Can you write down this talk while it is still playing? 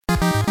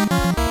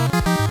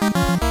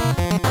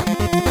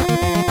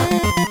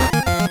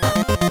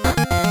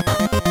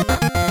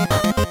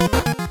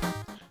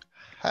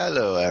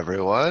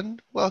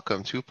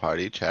welcome to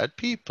Party Chat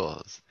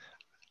Peoples.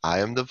 I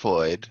am the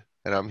Void,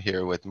 and I'm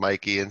here with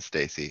Mikey and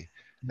Stacy,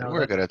 and No,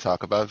 we're going to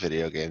talk about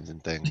video games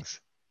and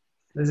things.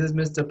 this is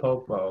Mr.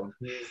 Popo.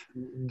 He's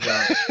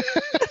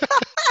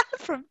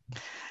From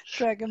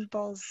Dragon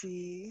Ball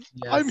Z.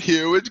 I'm yes.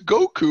 here with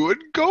Goku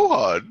and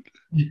Gohan,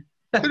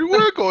 and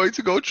we're going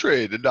to go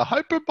train in the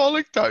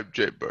hyperbolic time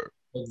chamber.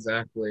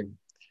 Exactly.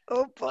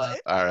 Oh boy.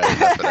 All right,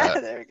 enough of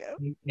that. There we go.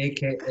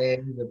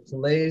 AKA the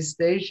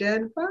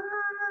PlayStation 5. Ah!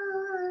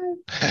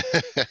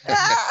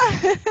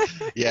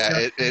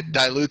 Yeah, it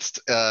dilutes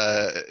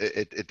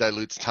it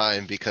dilutes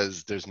time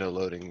because there's no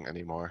loading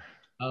anymore.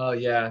 Oh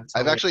yeah, I've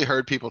totally. actually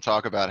heard people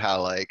talk about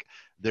how like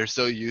they're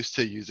so used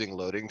to using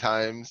loading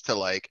times to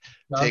like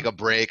take Stuff. a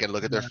break and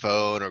look at their Yeah.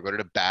 phone or go to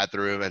the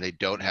bathroom, and they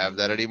don't have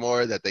that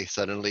anymore, that they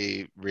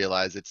suddenly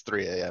realize it's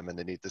 3 a.m. and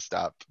they need to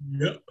stop.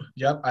 Yep.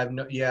 Yep.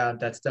 Yeah,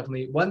 that's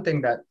definitely one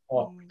thing that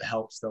Mm.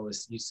 helps though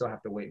is you still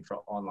have to wait for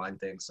online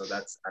things, so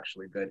that's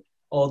actually good.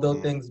 Although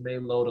Mm, things may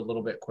load a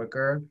little bit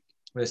quicker,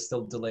 there's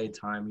still delayed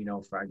time,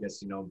 for I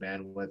guess,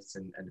 bandwidths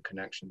and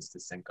connections to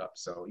sync up.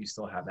 So you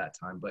still have that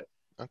time. But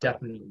okay.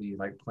 definitely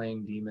like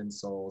playing Demon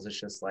Souls, it's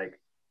just like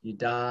you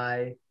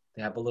die,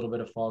 they have a little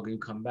bit of fog, you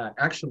come back.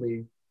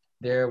 Actually,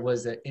 there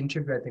was an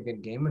interview, I think,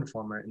 in Game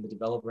Informer, and the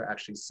developer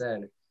actually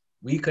said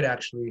we could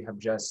actually have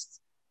just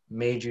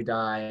made you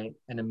die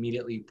and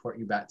immediately port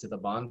you back to the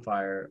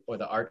bonfire or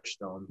the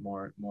archstone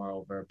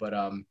moreover. But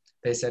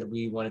they said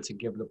we wanted to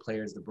give the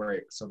players the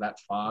break. So that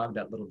fog,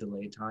 that little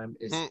delay time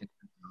is Hmm,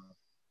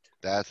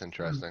 that's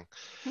interesting.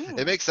 It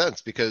Hmm. makes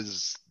sense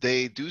because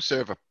they do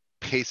serve a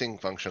pacing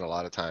function a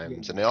lot of yeah.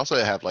 times, and they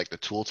also have like the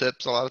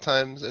tooltips a lot of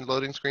times in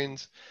loading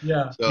screens.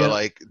 Yeah, So yeah,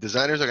 like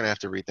designers are gonna have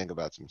to rethink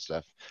about some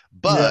stuff. yeah.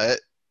 But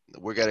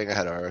we're getting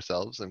ahead of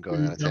ourselves and going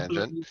We on a tangent.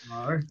 definitely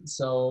are.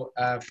 So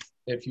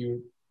if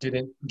you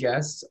didn't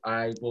guess,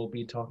 I will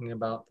be talking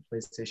about the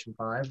PlayStation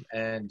 5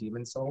 and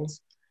Demon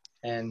Souls.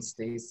 And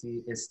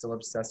Stacy is still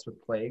obsessed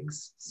with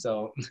plagues.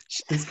 So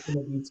she's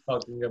going to be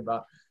talking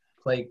about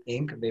Plague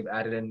Inc. They've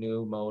added a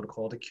new mode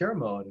called a cure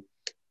mode.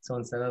 So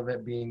instead of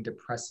it being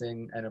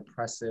depressing and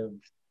oppressive,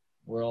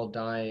 we're all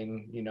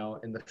dying,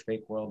 in the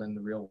fake world and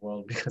the real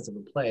world because of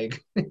a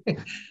plague,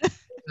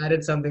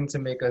 added something to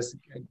make us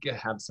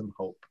have some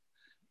hope.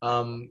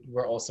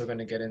 We're also going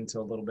to get into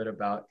a little bit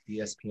about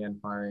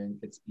ESPN firing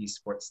its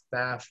esports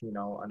staff,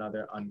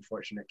 another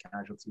unfortunate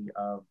casualty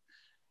of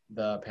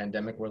the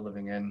pandemic we're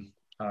living in.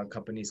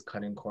 Companies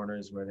cutting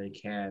corners where they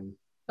can,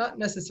 not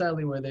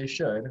necessarily where they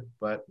should,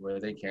 but where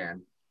they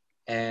can.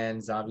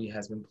 And Zavi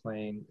has been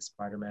playing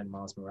Spider-Man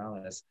Miles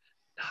Morales,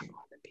 not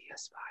on the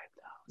PS5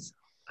 though. So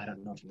I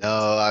don't know if you want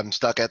No, I'm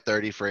stuck at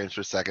 30 frames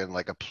per second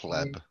like a to.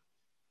 pleb.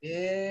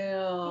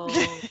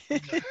 Ew.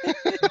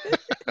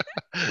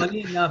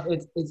 Funny enough,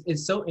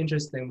 it's so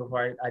interesting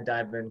before I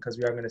dive in because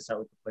we are going to start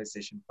with the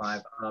PlayStation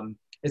 5.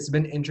 It's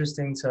been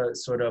interesting to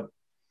sort of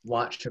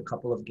watch a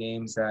couple of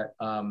games that,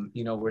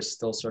 we're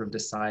still sort of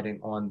deciding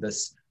on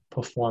this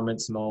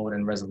performance mode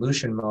and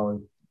resolution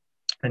mode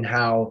and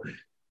how,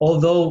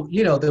 although,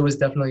 there was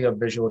definitely a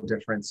visual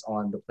difference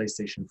on the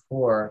PlayStation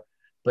 4,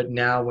 but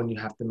now when you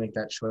have to make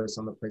that choice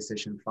on the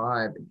PlayStation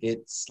 5,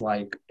 it's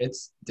like,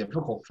 it's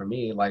difficult for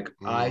me. Like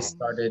I Mm, Mm.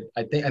 started,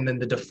 I think, and then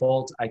the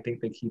default, I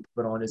think they keep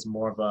it on is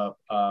more of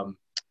a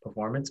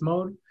performance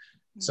mode.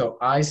 So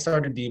I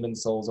started Demon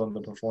Souls on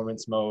the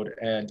performance mode,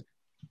 and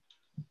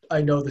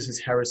I know this is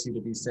heresy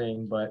to be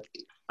saying, but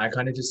I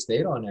kind of just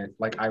stayed on it.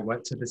 Like I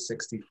went to the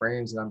 60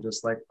 frames and I'm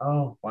just like,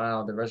 oh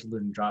wow, the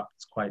resolution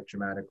dropped quite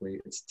dramatically.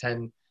 It's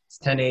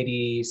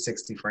 1080,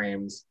 60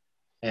 frames.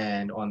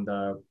 And on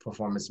the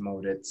performance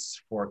mode,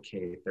 it's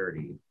 4K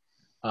 30.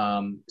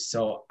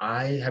 So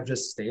I have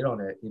just stayed on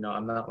it.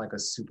 I'm not like a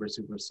super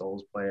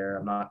Souls player.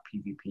 I'm not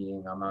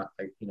PvPing. I'm not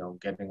like,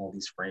 getting all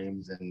these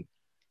frames and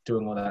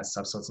doing all that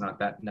stuff. So it's not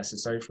that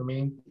necessary for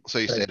me. so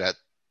you But stayed at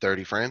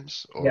 30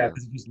 frames yeah, or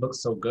because it just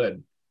looks so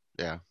good.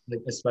 yeah.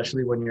 Like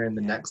especially when you're in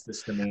the Yeah.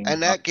 Nexus domain.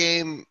 And that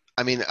game,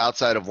 I mean,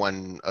 outside of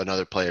when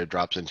another player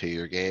drops into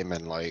your game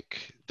and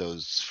like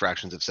those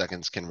fractions of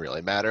seconds can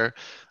really matter,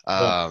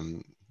 Yeah.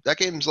 um, that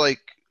game's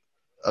like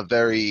a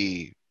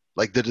very,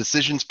 like the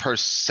decisions per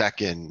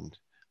second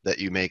that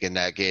you make in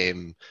that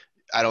game,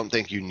 I don't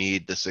think you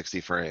need the 60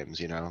 frames,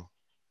 you know?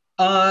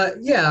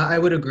 Yeah, I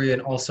would agree.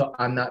 And also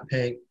I'm not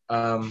paying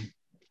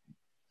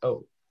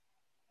oh,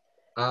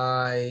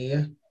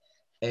 I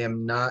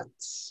am not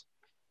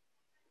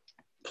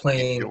Eat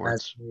playing your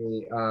as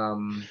words. a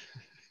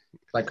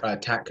like a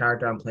attack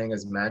character. I'm playing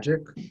as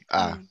magic.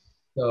 Ah, Mm.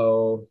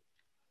 So,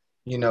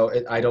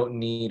 I don't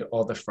need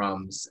all the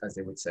froms, as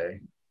they would say.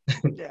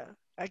 Yeah,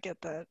 I get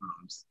that.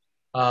 Froms.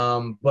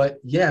 But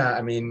yeah,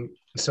 I mean,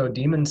 so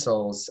Demon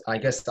Souls, I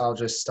guess I'll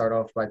just start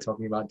off by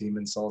talking about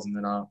Demon Souls and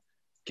then I'll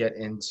get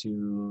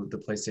into the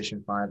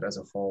PlayStation 5 as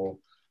a whole.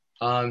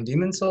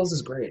 Demon Souls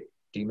is great.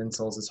 Demon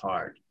Souls is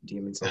hard.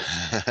 Demon Souls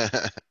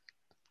is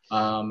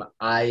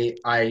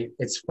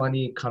it's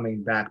funny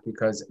coming back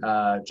because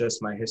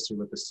just my history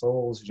with the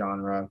Souls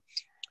genre.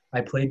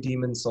 I played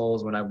Demon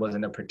Souls when I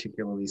wasn't a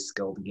particularly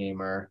skilled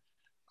gamer.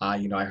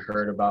 I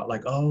heard about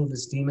like, oh,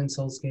 this Demon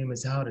Souls game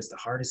is out. It's the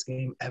hardest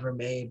game ever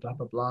made, blah,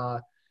 blah, blah.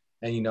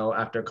 And,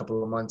 after a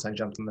couple of months, I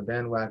jumped on the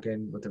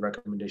bandwagon with the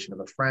recommendation of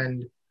a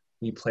friend.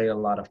 We played a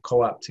lot of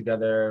co-op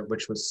together,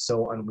 which was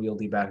so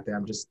unwieldy back then.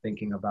 I'm just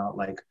thinking about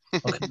like,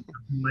 okay,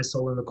 my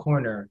soul in the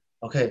corner.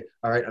 Okay,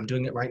 all right, I'm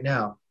doing it right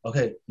now.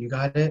 Okay, you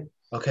got it?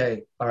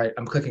 Okay, all right,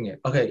 I'm clicking it.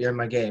 Okay, you're in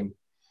my game.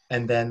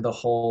 And then the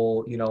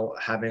whole,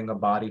 having a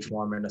body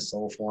form and a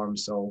soul form.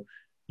 So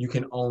you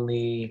can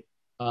only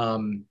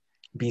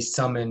be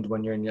summoned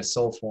when you're in your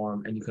soul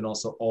form, and you can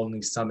also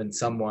only summon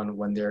someone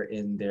when they're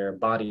in their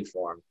body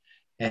form.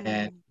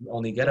 And you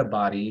only get a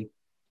body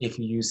if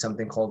you use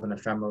something called an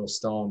ephemeral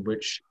stone,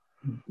 which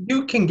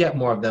you can get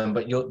more of them,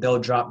 but they'll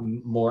drop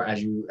more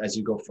as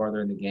you go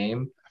further in the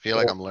game. I feel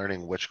like I'm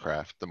learning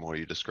witchcraft the more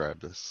you describe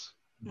this.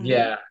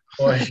 Yeah,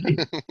 or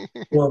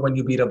or when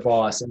you beat a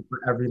boss, and for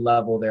every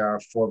level there are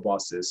 4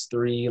 bosses,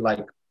 3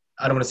 like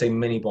I don't want to say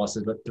mini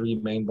bosses, but 3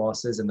 main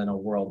bosses, and then a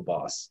world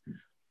boss.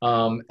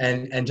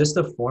 And just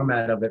the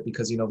format of it,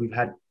 because we've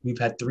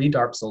had 3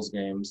 Dark Souls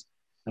games,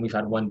 and we've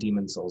had 1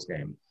 Demon Souls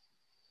game.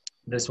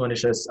 This one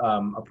is just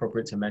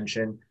appropriate to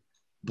mention.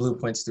 Blue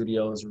Point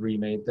Studios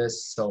remade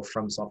this, so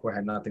From Software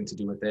had nothing to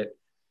do with it.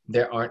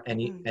 There aren't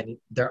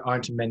there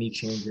aren't many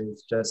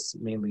changes, just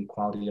mainly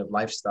quality of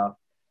life stuff.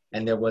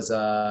 And there was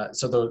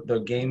so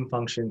the game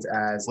functions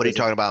as. What are you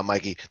talking about,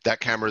 Mikey? That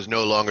camera is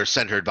no longer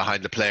centered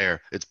behind the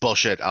player. It's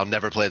bullshit. I'll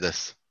never play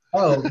this.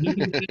 Oh, you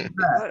can change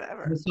that.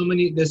 Whatever.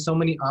 There's so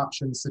many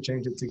options to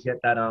change it to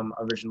get that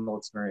original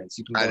experience.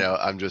 You can. I know.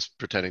 I'm just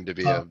pretending to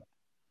be a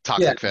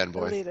toxic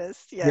fanboy.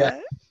 Elitist. Yeah,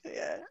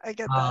 I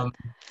get that.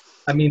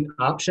 I mean,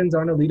 options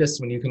aren't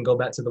elitist when you can go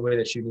back to the way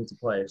that you need to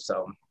play.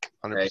 So.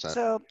 100%.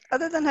 So,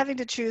 other than having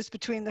to choose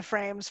between the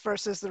frames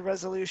versus the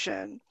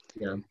resolution,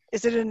 Yeah.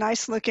 is it a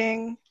nice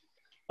looking?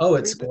 Oh,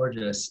 it's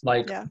gorgeous.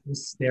 Like Yeah.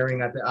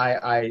 staring at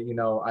I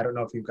don't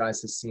know if you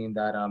guys have seen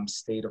that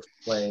state of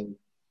play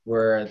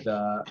where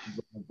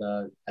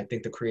the I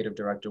think the creative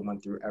director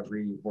went through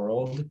every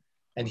world,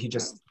 and he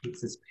just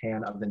takes this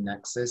pan of the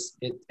Nexus.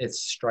 It's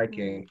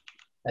striking,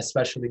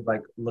 especially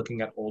like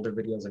looking at older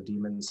videos of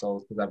Demon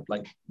Souls, because I've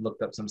like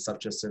looked up some stuff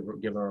just to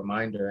give a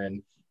reminder.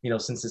 And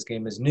since this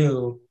game is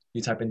new,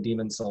 you type in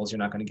Demon Souls, you're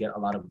not going to get a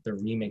lot of the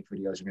remake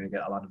videos. You're going to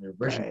get a lot of the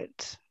original.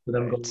 Right. So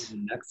them going to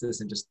the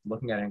Nexus and just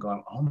looking at it and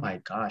going, oh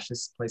my gosh,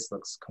 this place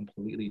looks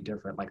completely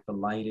different. Like the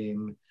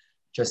lighting,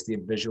 just the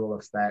visual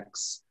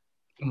effects.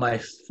 My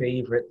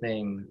favorite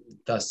thing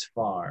thus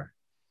far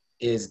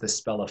is the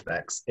spell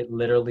effects. It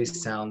literally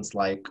sounds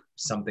like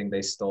something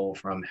they stole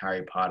from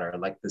Harry Potter,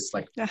 like this,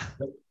 like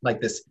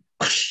this,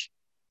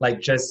 like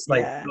just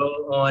like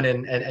go on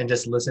and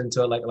just listen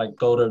to it, like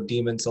go to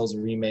Demon Souls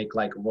remake,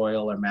 like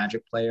Royal or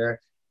Magic Player,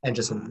 and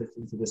just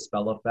listen to the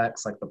spell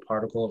effects. Like the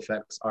particle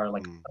effects are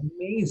like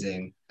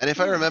amazing. And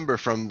if I remember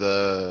from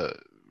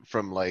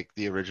like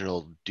the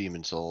original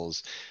Demon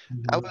Souls,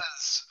 that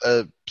was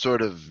a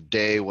sort of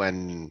day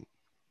when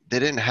they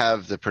didn't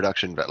have the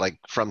production, like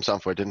From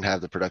Software didn't have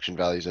the production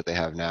values that they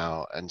have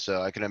now. And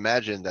so I can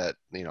imagine that,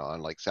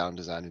 on like sound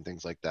design and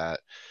things like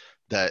that,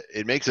 that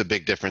it makes a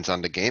big difference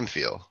on the game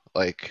feel.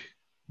 Like,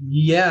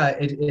 yeah,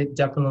 it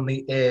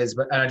definitely is.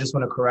 But I just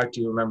want to correct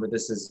you. Remember,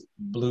 this is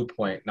Blue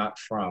Point, not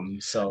From.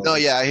 So no,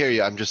 yeah, I hear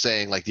you. I'm just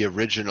saying, like, the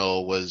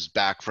original was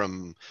back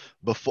from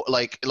before,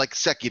 like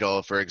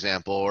Sekiro, for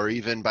example, or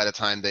even by the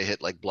time they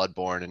hit like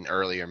Bloodborne and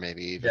earlier,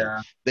 maybe even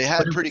they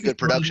had pretty good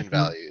production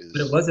values.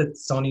 But it was a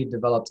Sony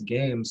developed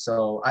game,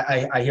 so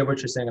I hear what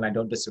you're saying, and I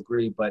don't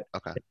disagree. But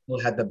it still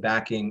had the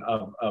backing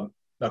of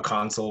a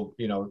console,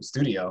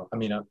 studio. I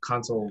mean, a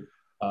console.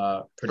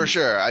 For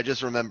sure. I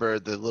just remember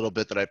the little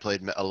bit that I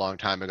played a long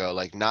time ago,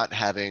 like not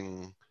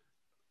having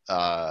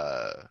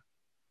a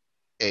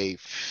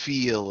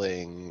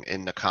feeling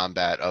in the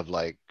combat of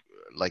like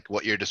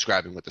what you're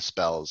describing with the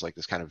spells, like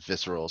this kind of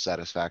visceral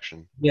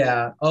satisfaction.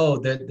 Yeah. Oh,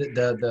 the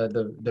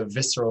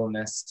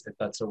visceralness, if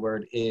that's a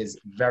word, is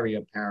very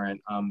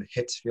apparent.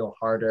 Hits feel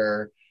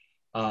harder,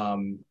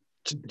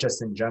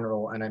 just in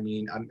general, and I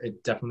mean,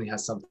 it definitely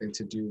has something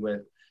to do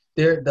with.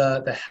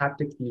 The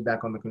haptic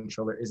feedback on the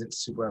controller isn't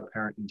super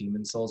apparent in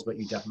Demon Souls, but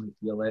you definitely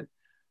feel it.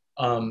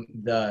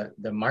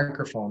 The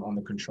microphone on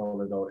the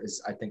controller, though,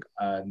 is, I think,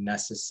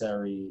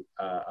 necessary.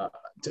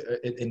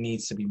 It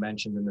needs to be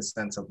mentioned in the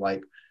sense of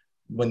like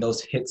when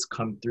those hits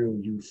come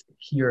through, you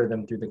hear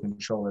them through the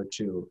controller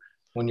too.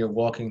 When you're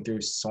walking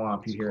through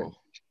swamp, you hear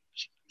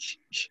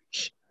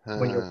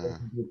when you're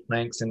walking through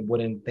planks and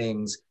wooden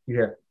things, you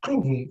hear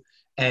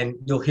and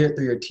you'll hear it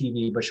through your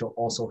TV, but you'll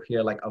also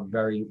hear like a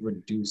very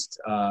reduced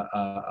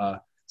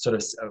sort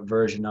of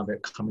version of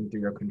it coming through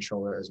your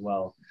controller as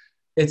well.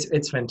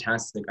 It's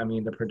fantastic. I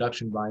mean, the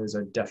production values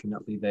are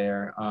definitely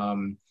there.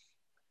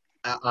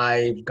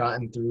 I've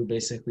gotten through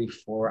basically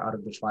 4 out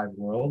of the 5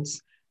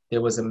 worlds. There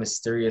was a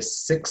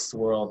mysterious 6th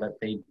world that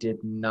they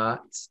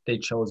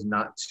chose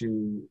not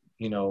to,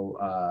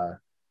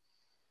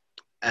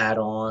 add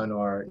on,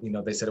 or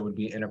they said it would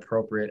be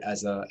inappropriate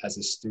as a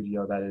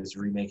studio that is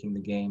remaking the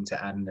game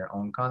to add in their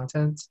own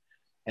content.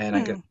 and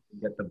I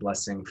get the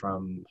blessing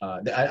from.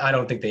 I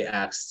don't think they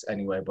asked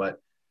anyway, but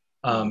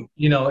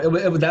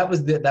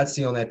that's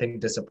the only, I think,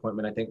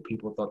 disappointment. I think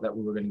people thought that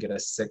we were going to get a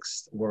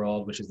sixth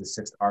world, which is the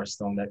sixth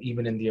Hearthstone. That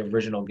even in the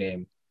original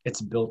game,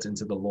 it's built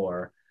into the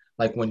lore.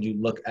 Like when you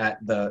look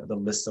at the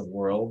list of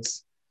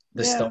worlds,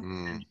 the stuff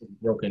is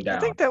broken down. I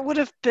think that would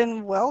have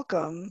been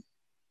welcome.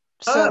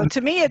 So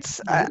to me,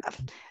 it's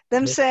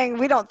them saying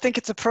we don't think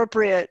it's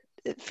appropriate.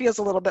 It feels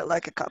a little bit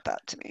like a cop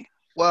out to me.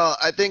 Well,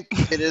 I think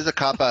it is a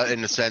cop-out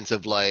in the sense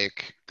of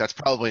like that's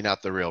probably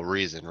not the real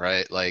reason,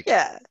 right? Like,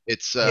 yeah,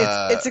 it's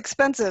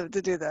expensive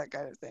to do that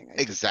kind of thing.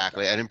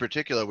 Exactly, and in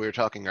particular, we were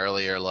talking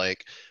earlier.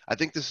 Like, I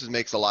think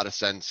makes a lot of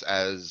sense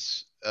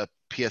as a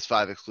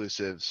PS5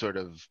 exclusive, sort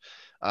of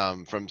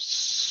from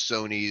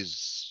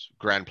Sony's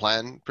grand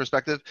plan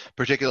perspective.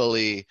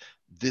 Particularly,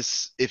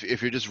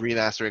 if you're just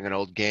remastering an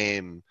old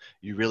game,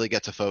 you really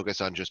get to focus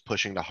on just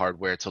pushing the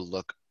hardware to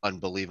look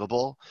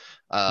unbelievable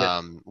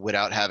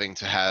without having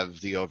to have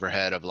the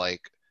overhead of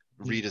like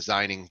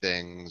redesigning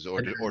things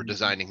or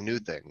designing new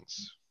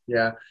things.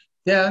 Yeah,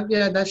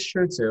 that's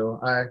true too.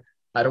 I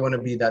don't want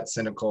to be that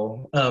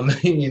cynical, in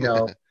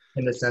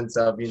the sense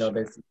of,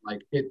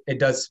 like it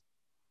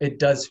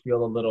does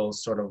feel a little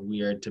sort of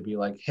weird to be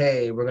like,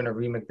 hey, we're gonna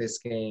remake this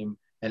game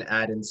and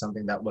add in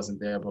something that wasn't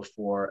there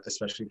before,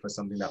 especially for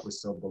something that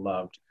was so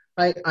beloved.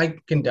 I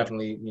can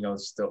definitely,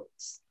 still,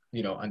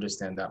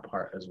 understand that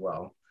part as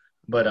well.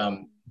 But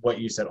what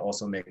you said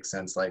also makes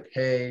sense. Like,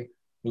 hey,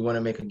 we want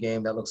to make a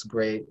game that looks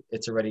great.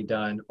 It's already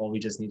done. All we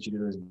just need you to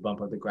do is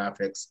bump up the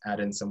graphics, add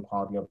in some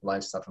quality of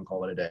life stuff, and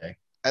call it a day.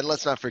 And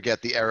let's not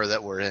forget the era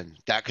that we're in.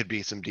 That could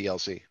be some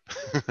DLC.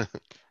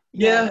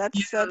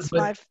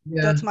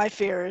 That's my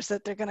fear, is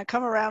that they're going to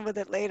come around with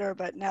it later,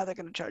 but now they're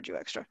going to charge you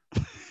extra.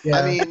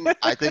 I mean,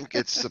 I think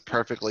it's a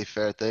perfectly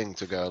fair thing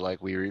to go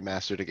like, we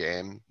remastered a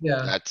game.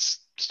 That's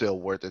still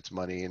worth its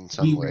money in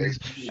some ways.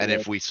 And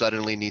if we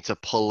suddenly need to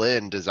pull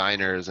in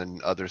designers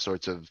and other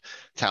sorts of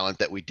talent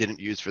that we didn't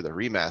use for the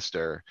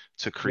remaster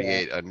to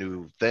create a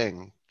new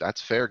thing,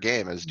 that's fair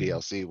game as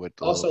DLC with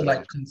also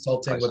like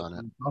consulting with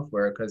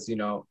software, because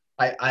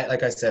I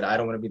like I said, I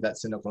don't want to be that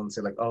cynical and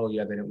say like, oh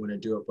yeah, they didn't want to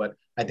do it, but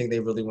I think they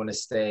really want to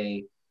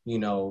stay,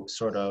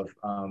 sort of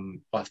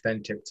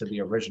authentic to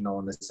the original,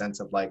 in the sense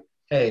of like,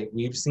 hey,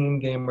 we've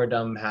seen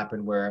gamerdom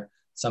happen where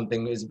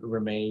something is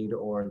remade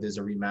or there's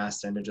a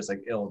remaster and they're just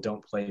like,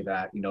 don't play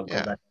that, go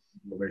back to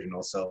the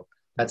original. So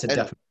that's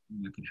definite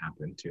thing that can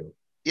happen too.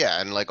 Yeah,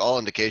 and like all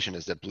indication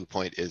is that Blue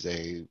Point is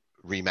a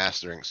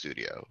remastering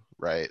studio,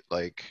 right?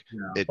 Like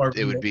it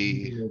would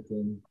be.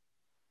 What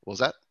was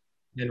that?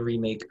 And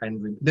remake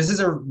this is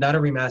not a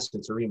remaster,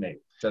 it's a remake.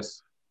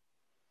 Just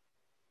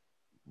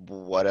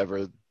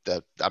whatever.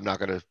 That I'm not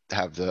going to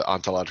have the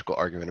ontological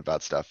argument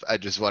about stuff. I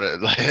just want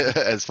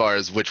to, as far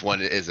as which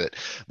one is it,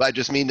 but I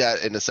just mean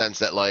that in the sense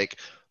that like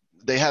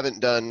they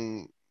haven't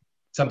done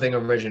something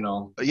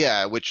original.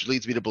 Yeah, which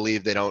leads me to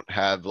believe they don't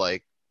have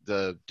like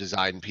the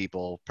design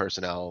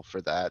personnel for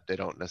that. They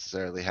don't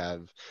necessarily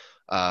have,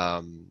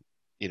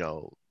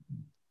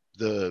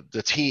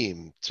 the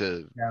team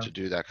to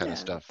do that kind of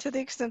stuff. To the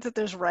extent that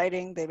there's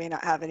writing, they may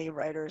not have any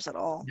writers at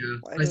all.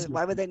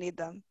 Why would they need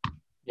them?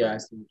 Yeah, I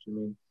see what you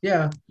mean.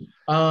 Yeah.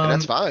 And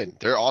that's fine.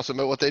 They're awesome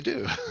at what they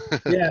do.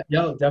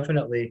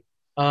 Definitely.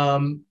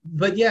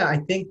 But yeah, I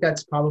think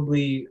that's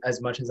probably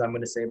as much as I'm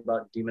going to say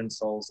about Demon's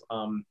Souls.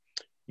 I'll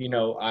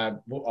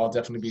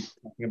definitely be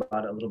talking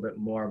about it a little bit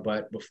more,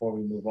 but before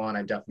we move on,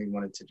 I definitely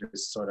wanted to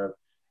just sort of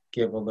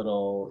give a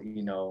little,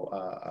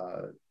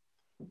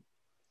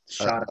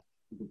 shot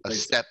a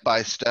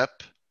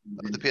step-by-step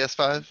of the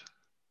PS5?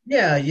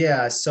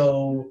 Yeah.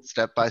 So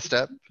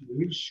step-by-step?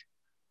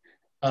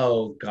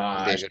 Oh God!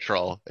 I'm being a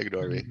troll.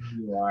 Ignore me.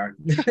 You are.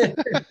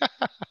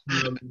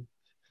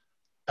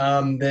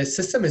 The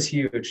system is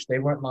huge. They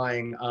weren't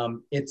lying.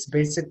 It's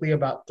basically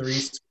about 3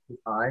 feet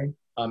high.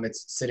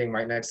 It's sitting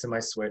right next to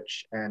my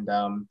Switch, and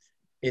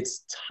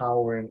it's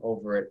towering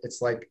over it.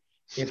 It's like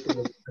if it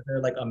was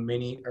like a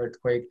mini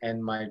earthquake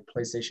and my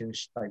PlayStation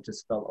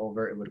just fell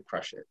over, it would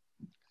crush it.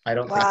 I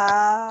don't.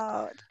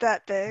 Wow, it's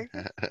that big.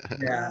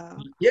 Yeah. Wow.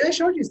 Yeah, I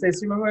showed you,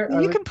 Stacey.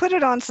 Remember? You can put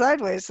it on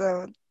sideways,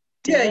 though.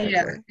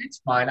 Yeah, it's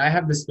fine. I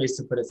have the space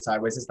to put it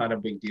sideways. It's not a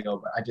big deal,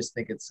 but I just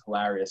think it's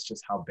hilarious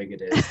just how big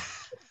it is.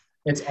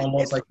 It's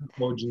almost like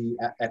the OG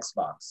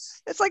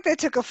Xbox. It's like they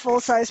took a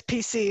full-size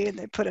PC and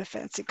they put a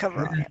fancy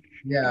cover on it.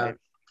 Yeah. Right.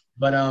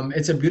 But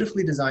it's a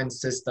beautifully designed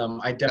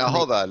system. Now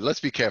hold on, let's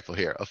be careful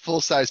here. A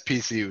full-size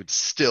PC would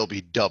still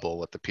be double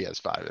what the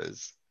PS5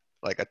 is.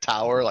 Like a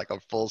tower, like a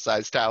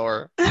full-size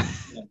tower.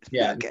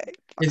 Yeah. Okay.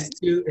 It's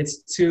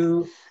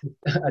two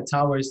a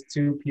tower is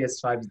 2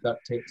 PS5s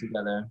duct taped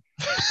together.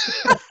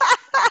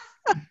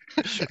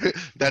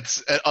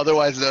 That's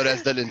otherwise known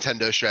as the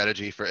Nintendo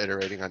strategy for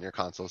iterating on your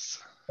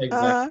consoles.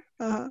 Exactly.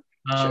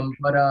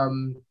 But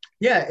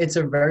yeah, it's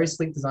a very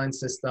sleek design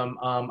system.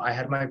 I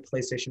had my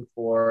PlayStation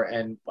 4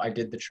 and I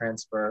did the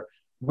transfer,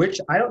 which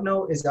I don't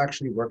know is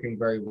actually working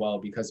very well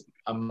because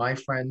my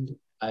friend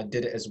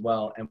did it as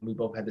well, and we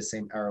both had the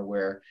same error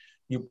where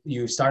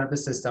you start up the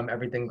system,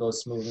 everything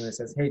goes smooth, and it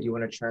says, "Hey, do you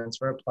want to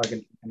transfer a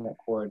plug-in Ethernet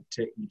cord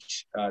to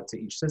each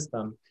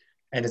system?"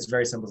 And it's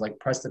very simple. It's like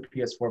press the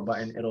PS4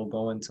 button, it'll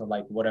go into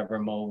like whatever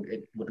mode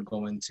it would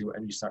go into,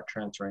 and you start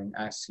transferring.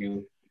 Asks you,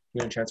 you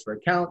want to transfer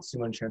accounts?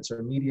 You want to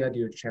transfer media? Do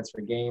you want to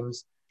transfer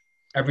games?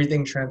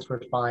 Everything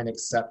transferred fine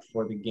except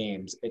for the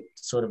games. It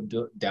sort of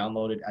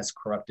downloaded as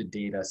corrupted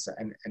data, so,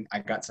 and I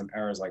got some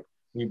errors like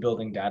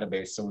rebuilding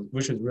database, so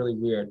which was really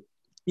weird.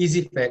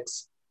 Easy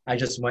fix. I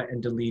just went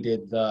and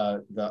deleted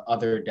the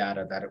other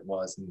data that it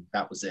was, and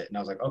that was it. And I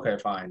was like, okay,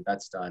 fine,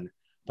 that's done.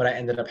 But I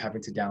ended up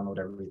having to download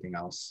everything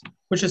else,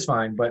 which is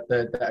fine. But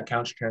the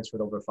accounts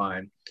transferred over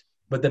fine.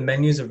 But the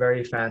menus are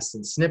very fast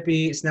and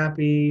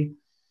snappy.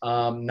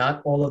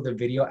 Not all of the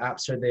video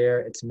apps are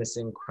there. It's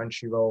missing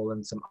Crunchyroll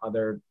and some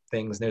other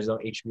things. There's no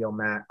HBO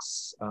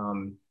Max,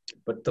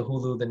 but the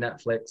Hulu, the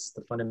Netflix,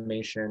 the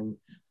Funimation,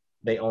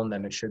 they own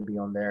them. It should be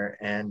on there.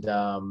 And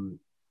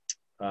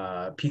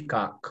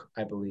Peacock,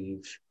 I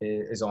believe,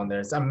 is on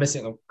there. So I'm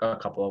missing a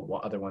couple of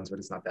other ones, but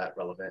it's not that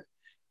relevant.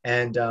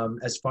 And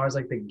as far as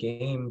like the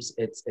games,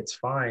 it's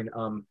fine.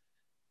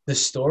 The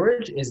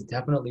storage is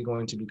definitely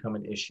going to become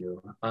an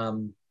issue.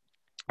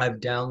 I've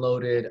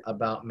downloaded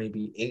about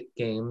maybe 8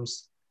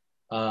 games.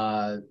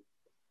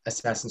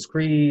 Assassin's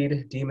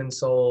Creed, Demon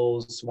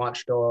Souls,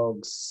 Watch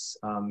Dogs,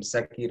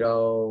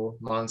 Sekiro,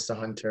 Monster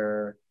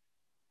Hunter,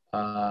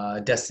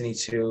 Destiny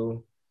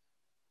 2.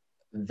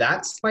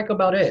 That's like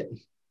about it.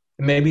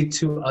 Maybe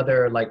 2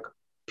 other like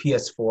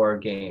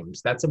PS4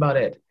 games. That's about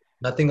it.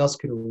 Nothing else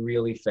could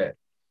really fit.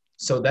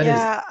 So that is.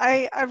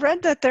 I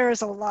read that there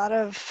is a lot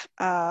of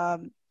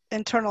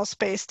internal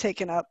space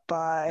taken up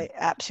by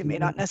apps you may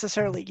not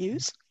necessarily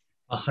use.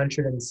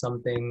 100 and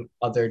something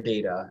other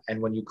data,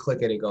 and when you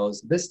click it, it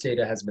goes, this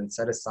data has been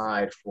set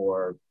aside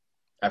for,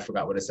 I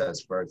forgot what it says,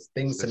 for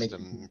things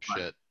system to make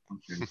shit.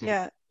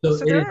 Yeah. So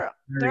there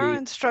are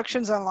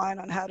instructions online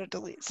on how to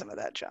delete some of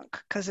that junk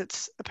because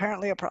it's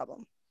apparently a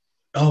problem.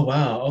 Oh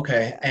wow,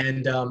 okay.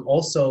 And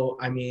also,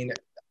 I mean,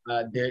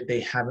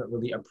 they haven't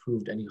really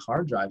approved any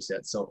hard drives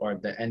yet, so, or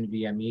the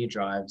NVMe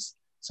drives.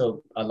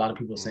 So a lot of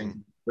people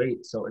saying,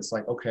 wait, so it's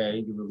like, okay,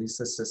 you release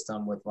a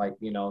system with like,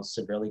 you know,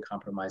 severely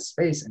compromised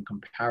space in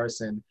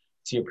comparison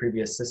to your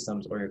previous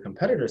systems or your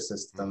competitor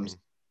systems,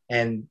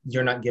 and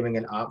you're not giving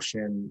an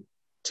option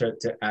to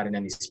add in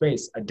any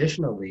space.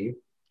 Additionally,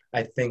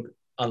 I think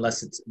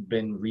unless it's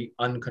been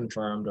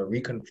unconfirmed or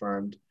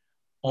reconfirmed,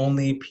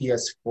 only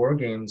PS4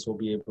 games will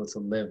be able to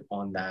live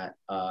on that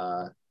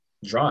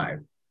drive.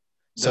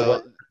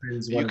 So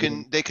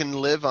they can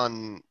live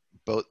on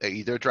both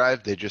either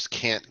drive. They just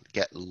can't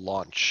get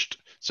launched.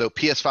 So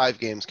PS5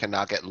 games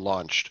cannot get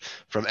launched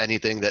from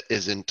anything that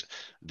isn't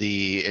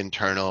the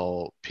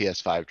internal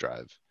PS5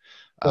 drive.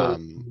 So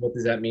what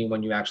does that mean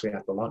when you actually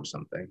have to launch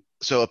something?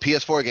 So a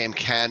PS4 game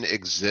can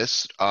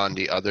exist on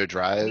the other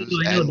drives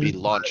and be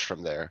launched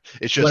from there.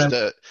 It's just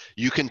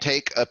you can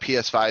take a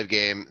PS5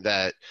 game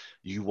that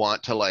you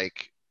want to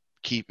like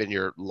keep in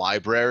your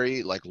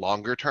library like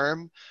longer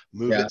term,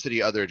 move it to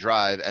the other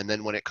drive, and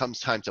then when it comes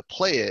time to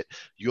play it,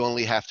 you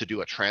only have to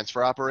do a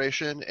transfer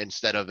operation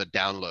instead of a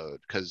download,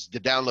 because the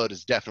download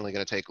is definitely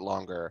going to take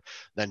longer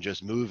than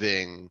just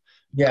moving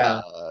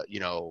you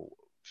know,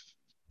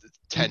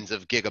 tens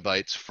of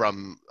gigabytes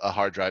from a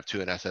hard drive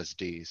to an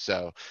SSD.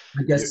 So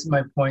I guess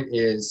my point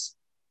is,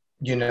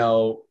 you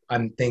know,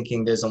 I'm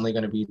thinking there's only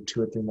going to be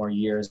 2 or 3 more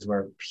years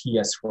where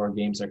PS4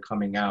 games are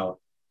coming out.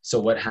 So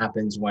what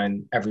happens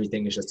when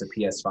everything is just a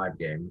PS5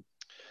 game?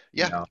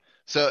 Yeah. You know?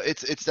 So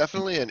it's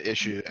definitely an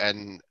issue,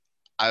 and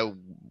I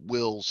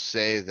will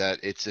say that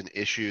it's an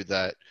issue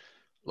that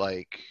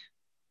like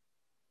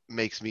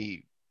makes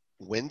me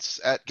wince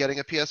at getting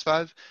a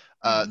PS5.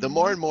 The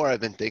more and more I've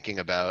been thinking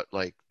about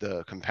like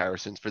the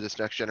comparisons for this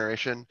next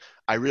generation,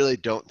 I really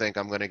don't think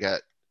I'm going to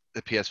get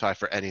the PS5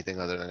 for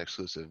anything other than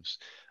exclusives,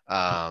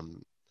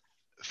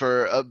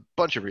 for a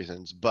bunch of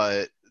reasons.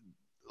 But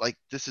like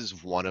this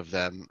is one of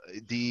them.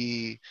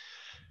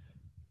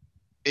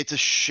 It's a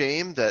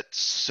shame that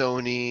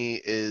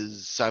Sony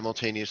is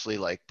simultaneously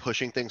like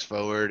pushing things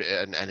forward,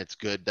 and it's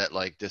good that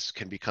like this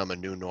can become a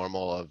new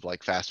normal of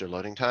like faster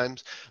loading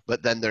times,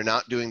 but then they're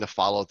not doing the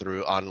follow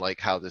through on like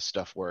how this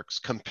stuff works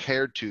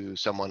compared to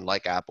someone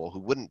like Apple who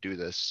wouldn't do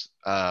this.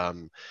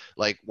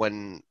 Like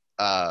when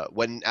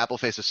Apple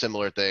faced a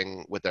similar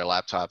thing with their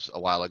laptops a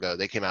while ago,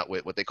 they came out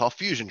with what they call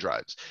fusion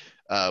drives,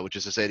 which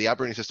is to say the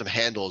operating system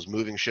handles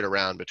moving shit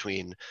around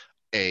between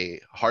a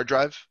hard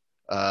drive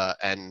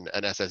and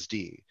an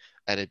SSD,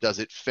 and it does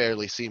it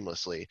fairly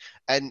seamlessly.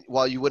 And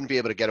while you wouldn't be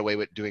able to get away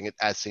with doing it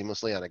as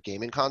seamlessly on a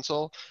gaming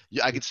console,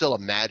 I could still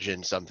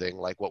imagine something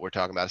like what we're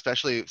talking about,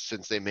 especially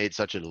since they made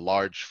such a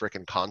large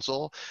freaking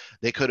console.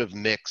 They could have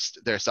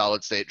mixed their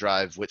solid state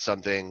drive with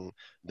something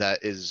that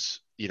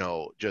is, you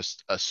know,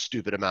 just a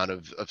stupid amount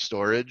of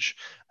storage,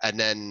 and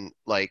then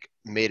like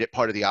made it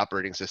part of the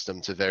operating system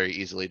to very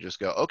easily just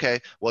go, okay,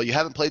 well, you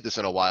haven't played this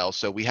in a while,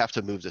 so we have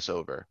to move this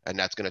over, and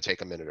that's going to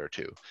take a minute or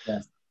two.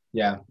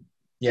 Yeah.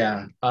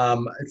 Yeah.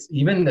 It's,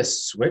 even the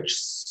Switch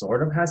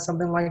sort of has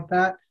something like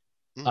that.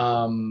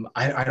 Mm.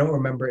 I don't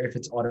remember if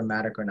it's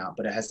automatic or not,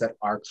 but it has that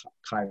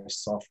archive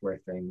software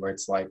thing where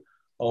it's like,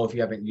 oh, if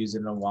you haven't used it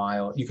in a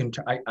while, you can.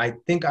 I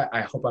think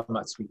I hope I'm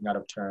not speaking out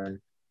of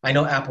turn. I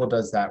know Apple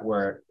does that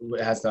where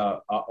it has the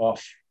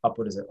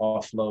what is it,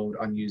 offload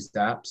unused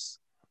apps.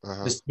 The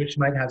Uh-huh. Switch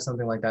might have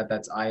something like that.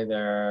 That's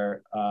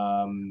either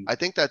I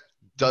think that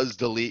does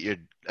delete your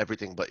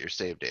everything but your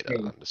save data okay,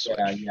 on the yeah,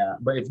 Switch. yeah.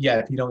 But if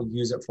you don't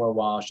use it for a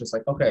while, it's just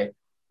like, okay,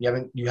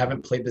 you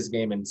haven't played this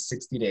game in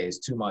 60 days,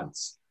 2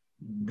 months.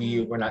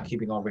 We're not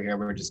keeping over here.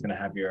 We're just gonna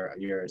have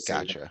your save.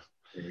 Gotcha.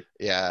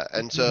 Yeah,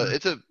 and so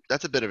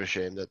that's a bit of a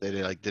shame that they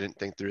like didn't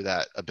think through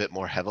that a bit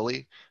more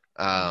heavily.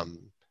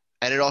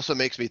 And it also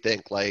makes me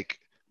think like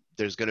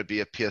there's going to be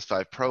a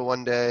PS5 Pro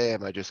one day.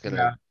 Am I just going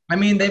to Yeah. I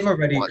mean, they've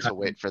already want kind to of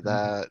wait for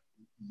that?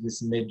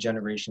 this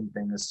mid-generation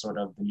thing is sort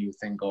of the new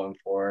thing going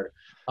forward.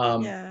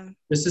 Um, Yeah.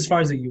 just as far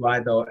as the UI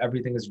though,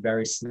 everything is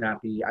very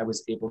snappy. I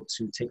was able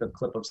to take a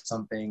clip of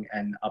something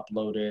and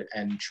upload it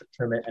and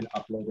trim it and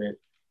upload it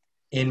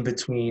in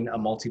between a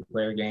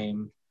multiplayer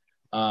game.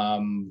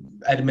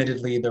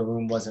 Admittedly, the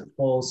room wasn't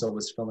full, so it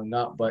was filling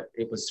up, but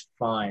it was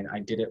fine. I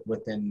did it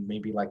within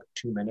maybe like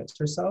 2 minutes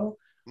or so.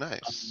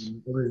 Nice.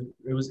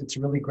 It's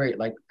really great.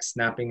 Like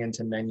snapping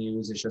into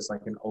menus, it's just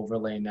like an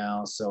overlay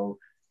now, so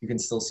you can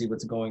still see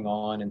what's going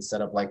on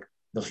instead of like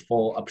the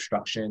full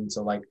obstruction.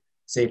 So like,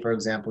 say for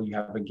example, you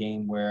have a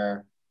game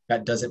where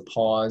that doesn't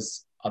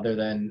pause, other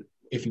than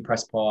if you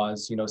press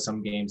pause. You know,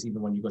 some games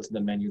even when you go to the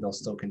menu, they'll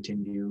still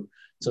continue.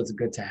 So it's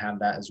good to have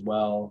that as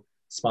well.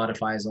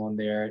 Spotify is on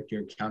there.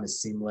 Your account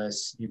is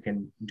seamless. You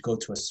can go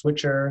to a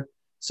switcher.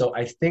 So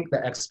I think the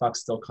Xbox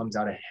still comes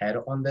out ahead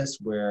on this,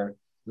 where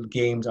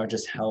games are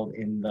just held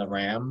in the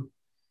RAM.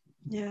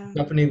 Yeah.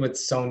 Definitely with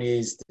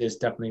Sony's, there's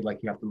definitely like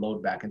you have to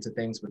load back into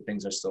things, but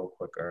things are still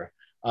quicker.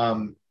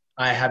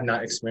 I have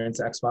not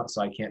experienced Xbox,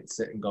 so I can't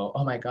sit and go,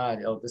 oh my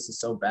God, oh, this is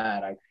so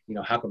bad.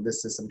 How come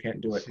this system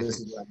can't do it? This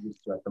is what I'm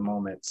used to at the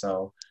moment.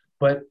 So,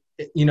 but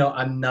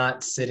I'm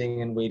not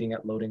sitting and waiting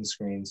at loading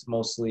screens.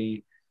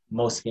 Mostly,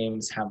 most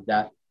games have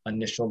that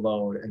initial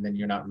load, and then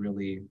you're not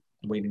really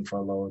waiting for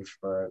a load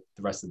for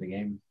the rest of the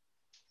game.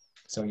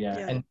 So yeah,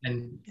 Yeah.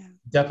 and Yeah.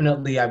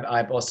 definitely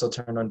I've also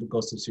turned on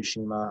Ghost of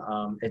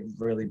Tsushima. It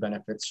really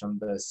benefits from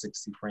the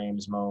 60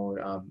 frames mode.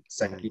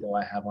 Sekiro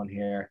I have on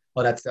here.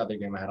 Oh, that's the other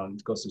game I had on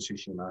Ghost of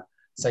Tsushima.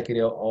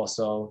 Sekiro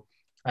also.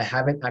 I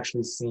haven't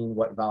actually seen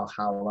what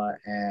Valhalla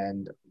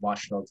and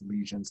Watch Dogs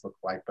Legions look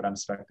like, but I'm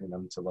expecting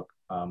them to look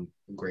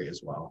great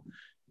as well.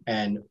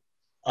 And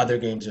other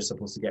games are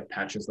supposed to get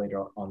patches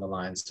later on the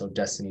line. So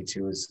Destiny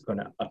 2 is going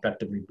to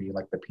effectively be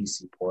like the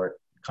PC port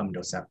come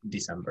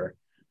December.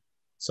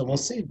 So we'll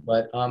see.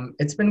 But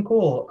it's been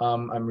cool.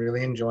 I'm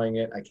really enjoying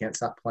it. I can't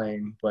stop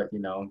playing, but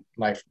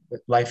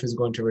life is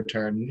going to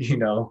return,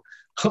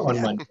 on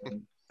Yeah. Monday.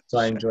 So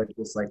I Sure. enjoyed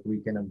this like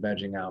weekend of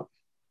vegging out.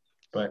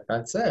 But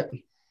that's it.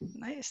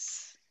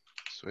 Nice.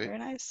 Sweet. Very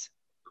nice.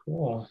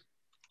 Cool.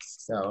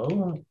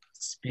 So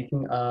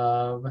speaking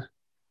of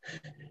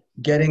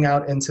getting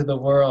out into the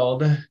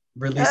world, Uh,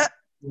 release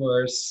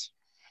yours.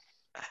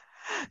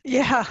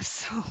 yeah.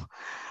 So,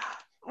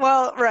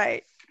 well,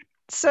 right.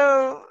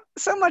 So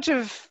much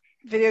of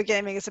video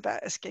gaming is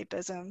about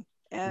escapism.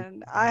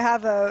 And I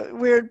have a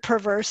weird,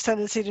 perverse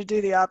tendency to do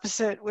the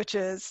opposite, which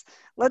is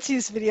let's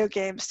use video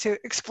games to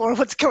explore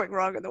what's going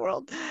wrong in the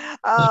world.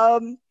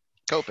 Um,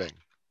 Coping.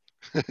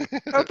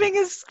 coping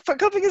is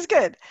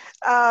good.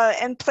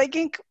 And Plague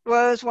Inc.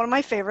 was one of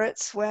my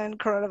favorites when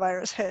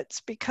coronavirus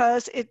hits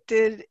because it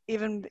did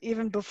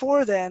even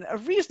before then a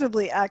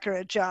reasonably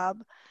accurate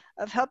job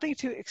of helping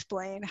to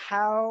explain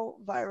how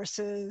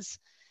viruses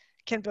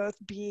can both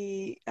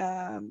be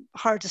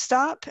hard to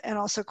stop and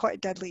also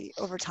quite deadly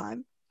over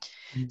time.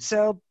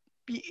 So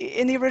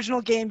in the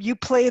original game, you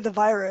play the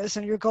virus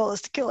and your goal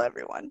is to kill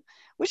everyone,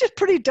 which is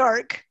pretty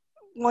dark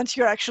once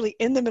you're actually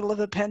in the middle of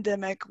a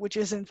pandemic, which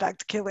is in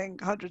fact killing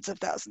hundreds of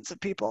thousands of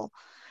people,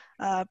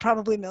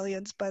 probably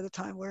millions by the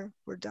time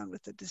we're done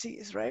with the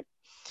disease, right?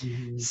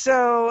 Mm-hmm.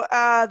 So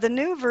the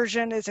new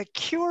version is a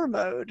cure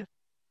mode,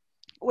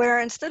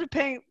 where instead of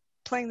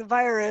playing the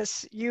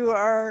virus, you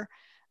are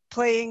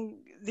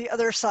playing the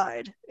other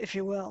side, if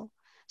you will.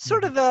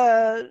 Sort of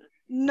a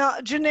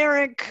not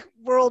generic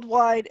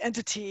worldwide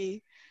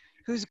entity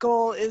whose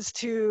goal is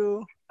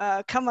to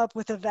come up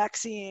with a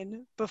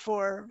vaccine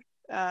before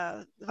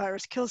the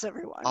virus kills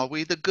everyone. Are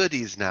we the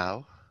goodies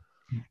now?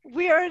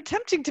 We are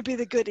attempting to be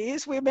the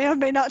goodies. We may or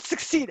may not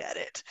succeed at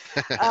it.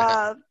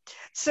 Uh,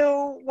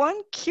 so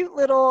one cute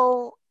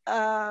little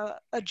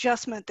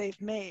adjustment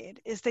they've made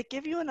is they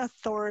give you an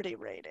authority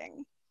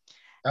rating.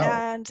 Oh.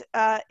 And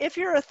if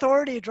your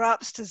authority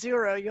drops to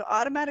 0, you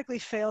automatically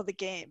fail the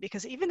game,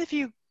 because even if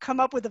you come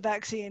up with a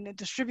vaccine and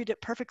distribute it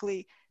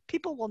perfectly,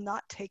 people will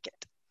not take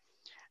it.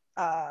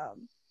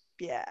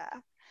 Yeah.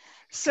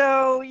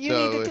 So you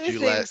need to So if do you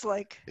let things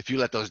like, if you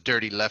let those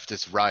dirty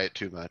leftists riot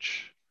too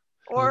much.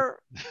 or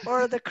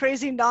the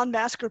crazy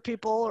non-masker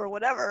people or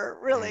whatever,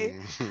 really.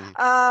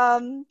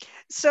 Mhm.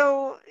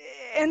 So,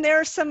 and there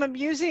are some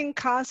amusing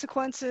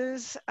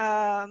consequences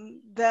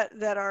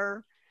that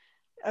are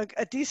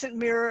a decent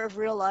mirror of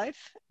real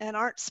life and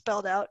aren't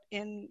spelled out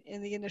in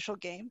the initial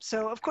game.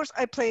 So, of course,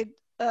 I played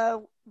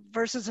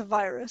versus a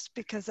virus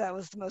because that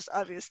was the most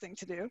obvious thing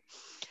to do.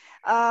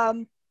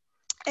 Um,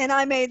 and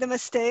I made the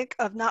mistake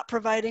of not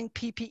providing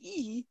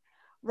PPE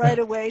right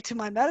away to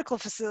my medical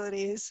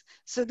facilities.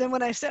 So then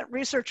when I sent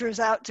researchers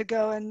out to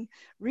go and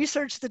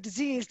research the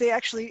disease, they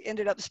actually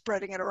ended up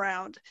spreading it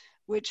around,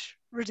 which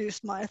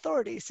reduced my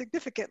authority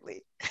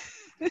significantly.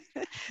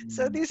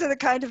 So these are the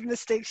kind of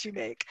mistakes you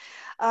make.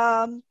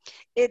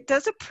 It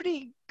does a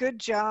pretty good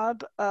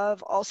job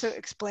of also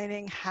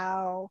explaining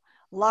how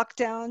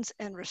lockdowns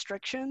and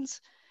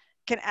restrictions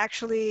can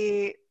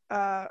actually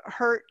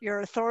hurt your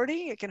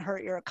authority. It can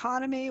hurt your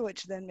economy,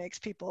 which then makes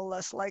people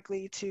less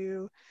likely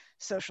to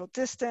social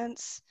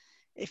distance.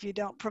 If you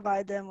don't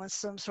provide them with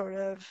some sort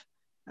of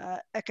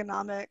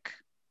economic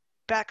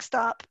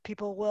backstop,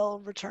 people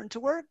will return to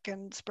work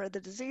and spread the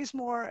disease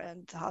more,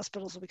 and the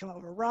hospitals will become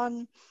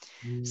overrun.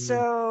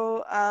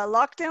 So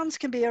lockdowns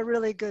can be a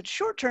really good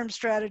short-term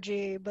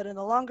strategy, but in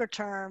the longer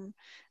term,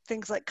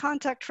 things like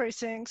contact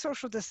tracing,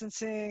 social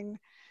distancing,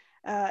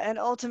 and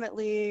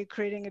ultimately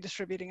creating and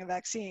distributing a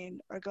vaccine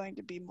are going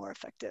to be more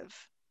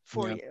effective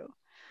for you.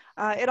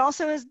 It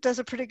also does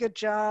a pretty good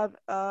job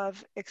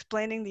of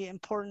explaining the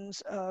importance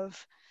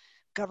of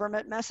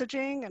government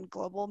messaging and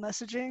global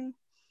messaging,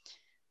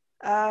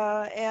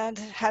 and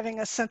having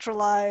a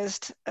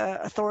centralized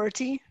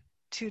authority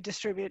to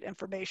distribute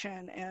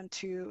information and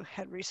to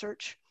head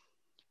research.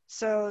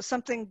 So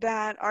something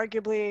that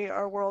arguably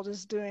our world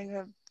is doing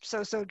a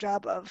so-so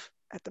job of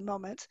at the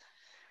moment.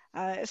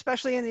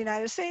 Especially in the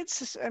United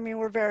States, I mean,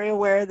 we're very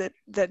aware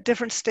that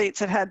different states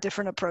have had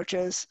different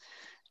approaches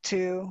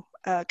to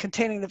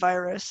containing the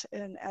virus.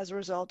 And as a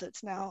result,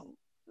 it's now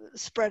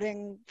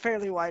spreading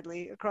fairly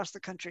widely across the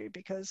country,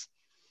 because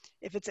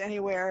if it's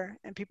anywhere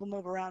and people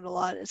move around a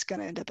lot, it's going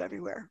to end up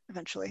everywhere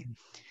eventually.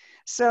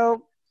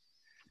 So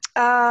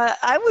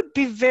I would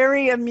be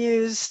very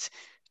amused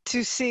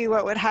to see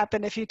what would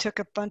happen if you took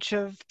a bunch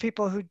of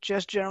people who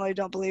just generally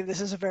don't believe this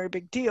is a very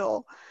big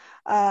deal,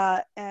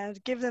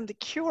 and give them the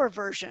cure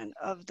version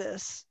of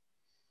this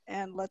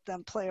and let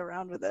them play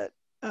around with it.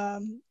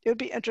 It would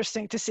be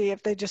interesting to see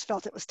if they just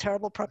felt it was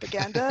terrible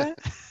propaganda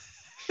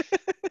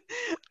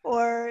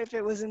or if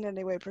it was in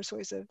any way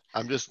persuasive.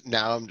 I'm just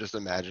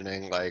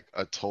imagining like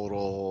a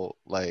total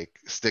like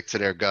stick to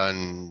their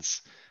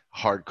guns,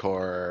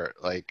 hardcore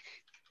like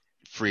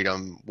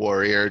freedom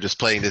warrior just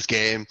playing this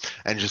game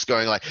and just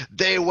going like,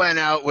 they went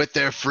out with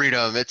their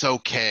freedom, it's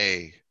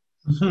okay.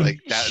 Like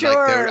that, like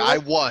Sure. I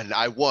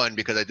won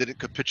because I didn't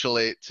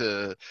capitulate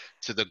to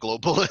the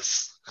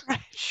globalists.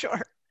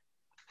 Sure.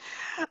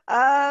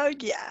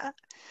 Yeah.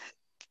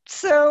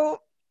 So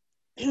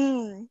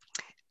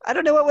I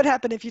don't know what would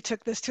happen if you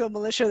took this to a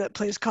militia that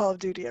plays Call of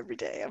Duty every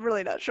day. I'm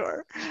really not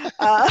sure.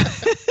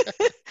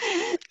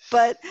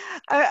 But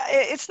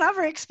it's not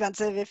very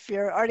expensive if you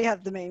already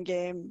have the main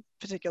game,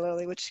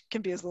 particularly, which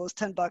can be as little as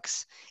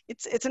 $10.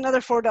 It's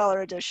another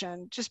 $4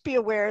 edition. Just be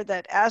aware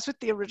that, as with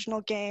the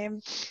original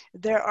game,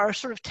 there are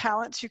sort of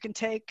talents you can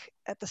take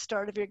at the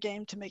start of your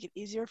game to make it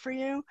easier for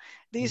you.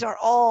 These are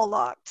all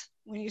locked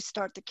when you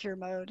start the cure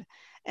mode.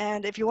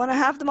 And if you want to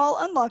have them all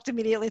unlocked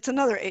immediately, it's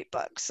another $8.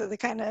 So they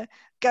kind of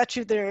got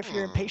you there if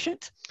you're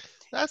impatient.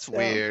 That's So,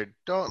 weird.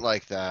 Don't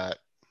like that.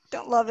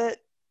 don't love it.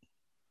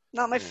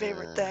 Not my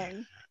favorite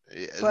thing.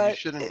 You But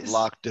shouldn't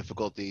lock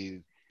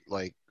difficulty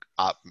like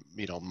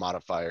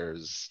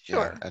modifiers.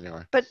 Sure. Yeah,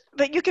 anyway. But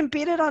you can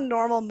beat it on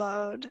normal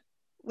mode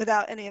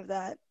without any of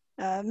that.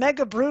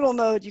 Mega brutal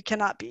mode you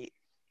cannot beat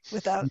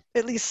without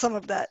at least some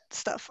of that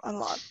stuff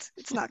unlocked.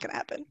 It's not going to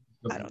happen,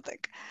 I don't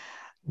think.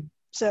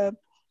 So,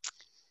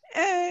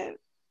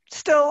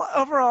 still,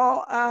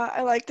 overall,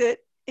 I liked it.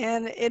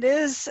 And it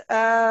is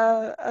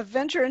a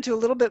venture into a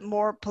little bit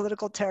more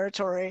political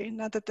territory.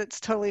 Not that that's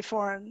totally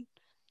foreign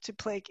to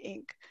Plague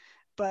Inc.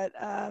 But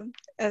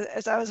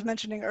as I was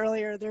mentioning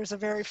earlier, there's a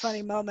very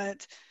funny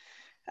moment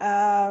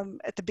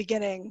at the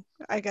beginning.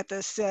 I got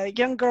this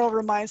young girl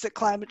reminds that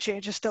climate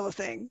change is still a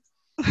thing.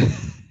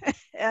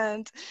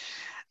 And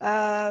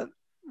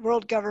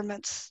world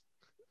governments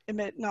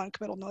emit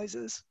non-committal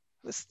noises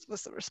was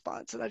the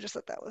response. And I just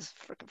thought that was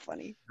freaking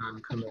funny.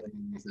 Non-committal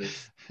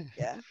noises.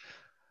 Yeah.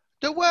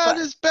 The world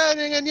is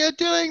burning and you're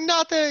doing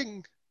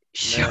nothing.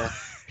 Sure,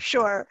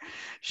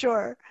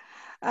 sure.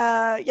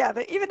 Yeah,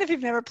 but even if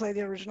you've never played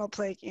the original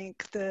Plague Inc.,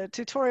 the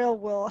tutorial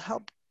will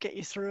help get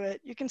you through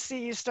it. You can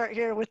see you start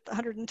here with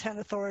 110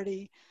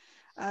 authority.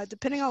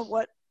 Depending on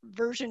what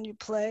version you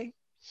play,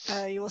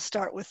 you will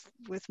start with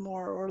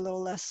more or a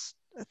little less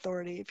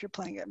authority. If you're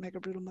playing at Mega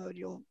Brutal mode,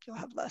 you'll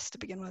have less to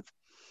begin with.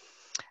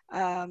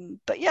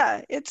 But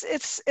yeah,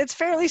 it's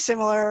fairly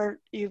similar.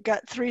 You've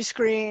got 3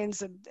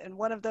 screens, and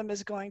one of them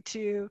is going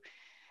to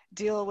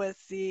deal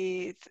with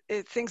the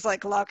things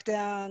like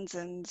lockdowns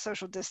and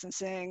social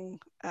distancing,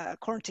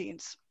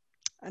 quarantines.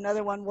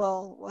 Another one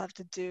will have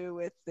to do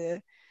with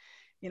the,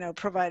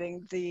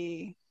 providing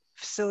the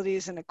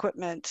facilities and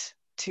equipment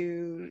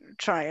to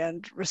try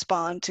and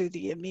respond to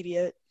the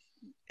immediate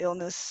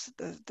illness,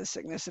 the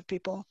sickness of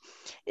people.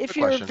 If Quick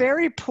you're question.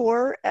 very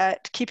poor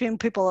at keeping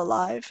people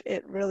alive,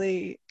 it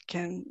really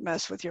can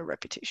mess with your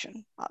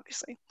reputation,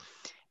 obviously.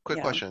 Quick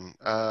You know,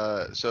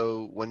 question.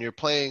 So when you're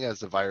playing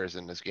as the virus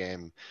in this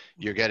game,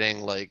 you're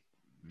getting like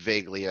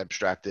vaguely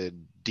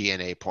abstracted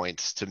DNA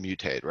points to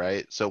mutate,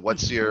 right? So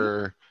what's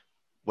the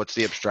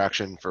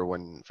abstraction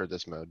for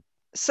this mode?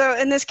 So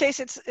in this case,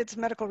 it's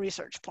medical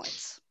research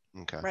points.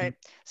 Okay. Right.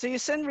 So you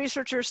send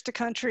researchers to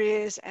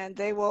countries and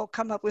they will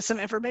come up with some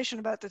information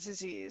about the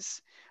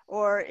disease.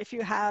 Or if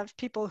you have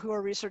people who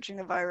are researching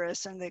the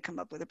virus and they come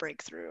up with a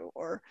breakthrough,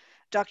 or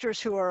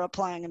doctors who are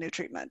applying a new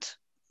treatment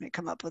may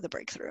come up with a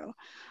breakthrough.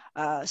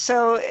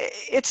 So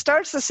it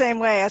starts the same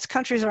way. As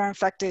countries are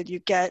infected, you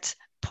get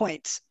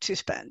points to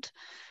spend.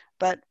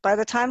 But by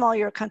the time all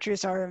your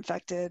countries are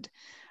infected,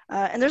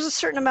 and there's a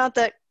certain amount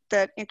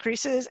that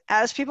increases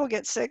as people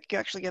get sick, you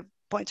actually get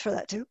points for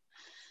that too.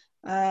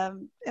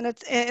 And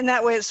it's in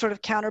that way, it's sort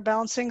of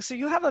counterbalancing. So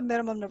you have a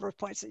minimum number of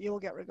points that you will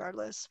get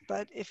regardless.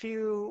 But if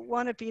you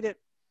want to beat it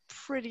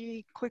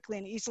pretty quickly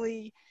and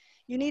easily,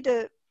 you need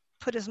to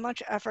put as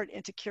much effort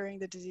into curing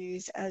the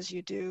disease as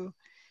you do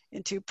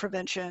into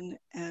prevention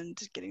and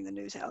getting the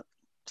news out.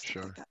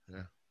 Sure. Like that.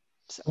 Yeah.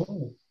 So,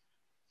 Oh,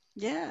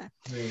 yeah.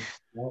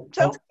 well,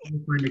 So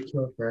find a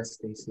cure for us,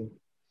 Stacy.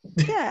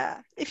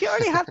 yeah, if you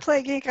already have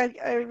Plague Inc.,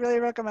 I really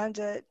recommend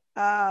it.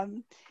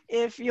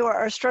 If you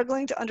are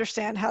struggling to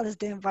understand how this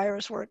damn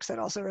virus works, I'd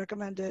also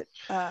recommend it.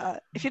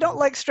 If you don't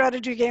like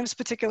strategy games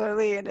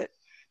particularly, and it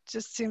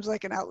just seems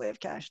like an outlay of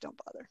cash, don't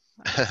bother.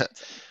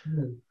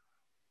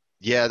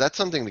 Yeah, that's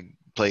something that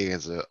playing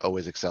has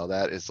always excelled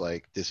at, is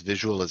like this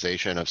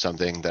visualization of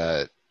something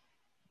that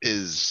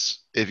is,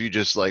 if you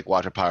just like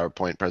watch a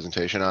PowerPoint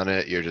presentation on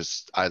it, you're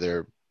just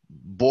either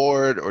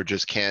bored or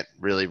just can't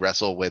really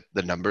wrestle with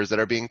the numbers that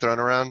are being thrown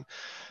around.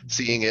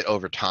 Seeing it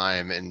over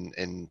time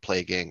in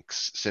Plague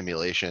Inc.'s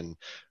simulation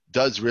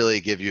does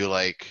really give you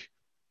like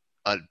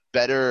a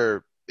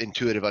better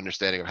intuitive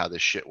understanding of how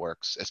this shit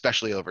works,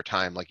 especially over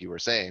time, like you were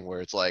saying,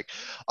 where it's like,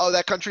 oh,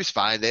 that country's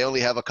fine. They only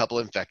have a couple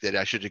infected.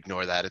 I should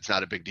ignore that. It's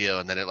not a big deal.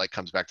 And then it like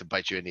comes back to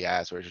bite you in the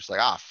ass, where it's just like,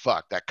 ah,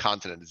 fuck, that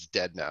continent is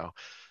dead now.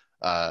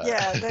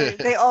 Yeah,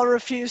 they all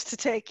refuse to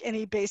take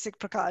any basic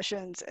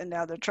precautions, and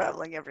now they're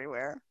traveling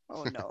everywhere.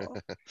 Oh no.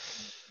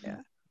 Yeah.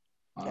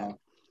 Yeah.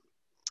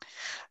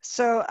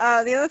 So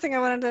the other thing I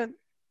wanted to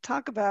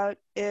talk about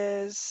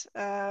is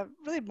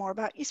really more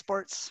about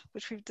esports,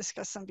 which we've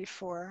discussed some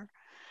before.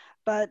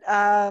 But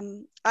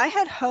I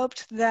had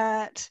hoped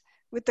that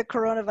with the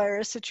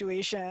coronavirus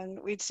situation,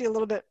 we'd see a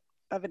little bit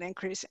of an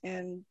increase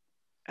in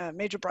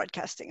major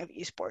broadcasting of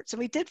esports. And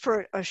we did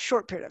for a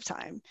short period of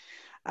time.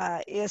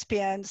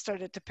 ESPN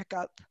started to pick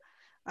up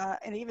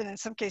and even in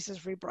some cases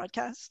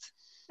rebroadcast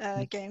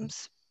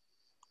games.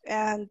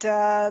 And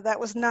that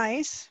was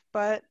nice.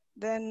 But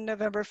then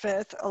November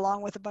 5th,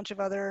 along with a bunch of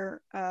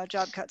other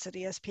job cuts at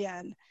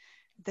ESPN,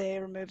 they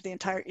removed the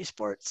entire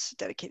esports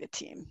dedicated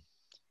team.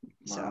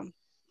 Wow. So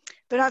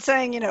they're not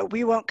saying,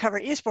 we won't cover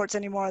esports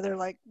anymore. They're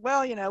like,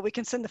 well, we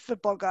can send the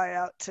football guy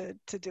out to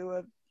do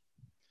a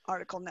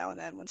article now and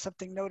then when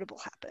something notable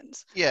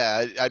happens.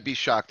 Yeah, I'd be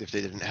shocked if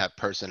they didn't have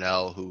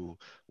personnel who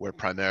were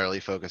primarily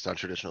focused on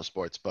traditional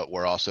sports, but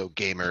were also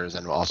gamers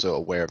and also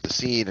aware of the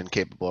scene and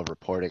capable of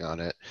reporting on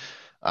it.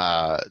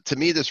 To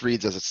me, this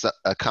reads as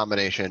a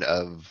combination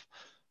of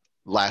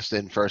last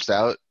in, first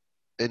out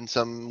in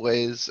some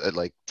ways,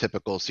 like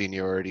typical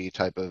seniority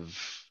type of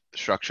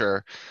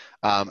structure.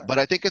 But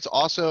I think it's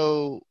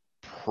also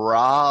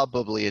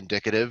probably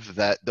indicative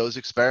that those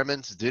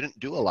experiments didn't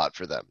do a lot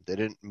for them. They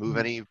didn't move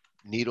any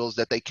needles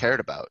that they cared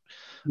about.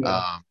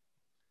 Yeah.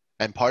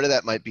 And part of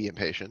that might be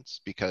impatience,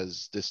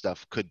 because this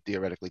stuff could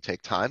theoretically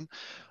take time.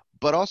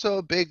 But also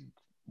a big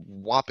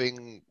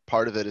whopping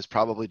part of it is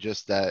probably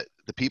just that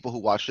the people who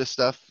watch this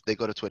stuff, they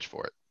go to Twitch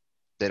for it.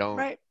 They don't.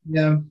 Right.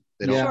 Yeah.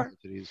 They don't Sure. go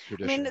to these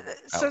traditional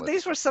so outlets.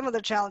 these were some of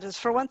the challenges.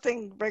 For one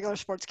thing, regular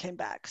sports came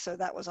back, so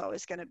that was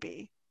always going to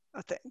be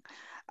a thing.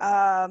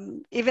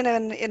 Even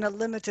in a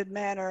limited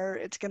manner,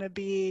 it's going to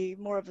be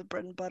more of the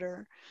bread and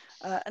butter.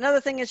 Another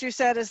thing, as you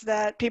said, is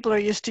that people are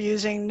used to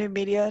using new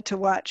media to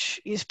watch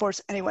esports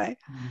anyway.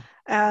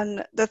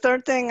 And the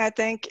third thing I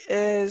think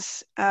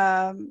is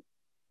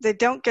they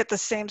don't get the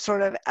same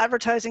sort of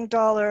advertising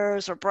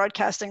dollars or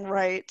broadcasting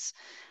rights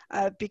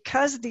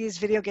because these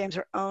video games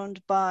are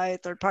owned by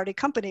third-party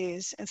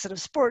companies instead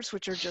of sports,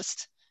 which are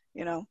just,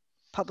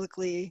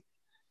 publicly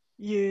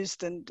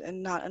used and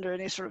not under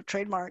any sort of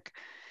trademark.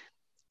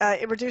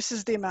 It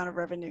reduces the amount of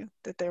revenue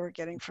that they were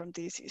getting from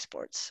these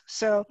esports.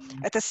 So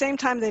at the same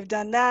time they've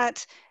done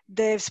that,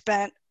 they've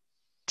spent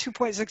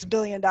 $2.6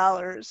 billion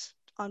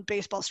on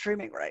baseball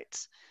streaming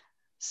rights.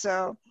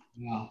 So,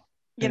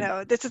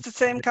 this is the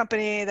same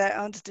company that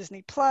owns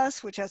Disney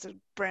Plus, which has a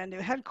brand new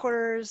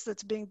headquarters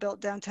that's being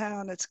built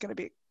downtown. It's going to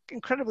be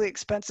incredibly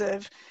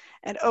expensive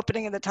and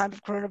opening in the time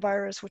of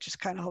coronavirus, which is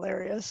kind of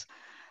hilarious.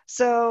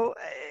 So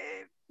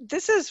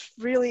this is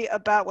really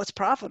about what's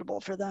profitable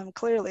for them,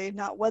 clearly,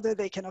 not whether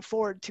they can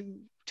afford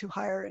to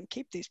hire and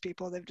keep these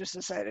people. They've just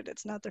decided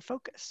it's not their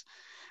focus.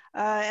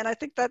 And I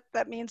think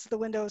that means the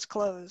window is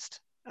closed.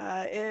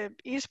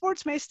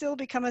 Esports may still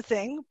become a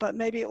thing, but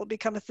maybe it will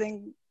become a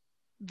thing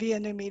via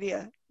new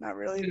media, not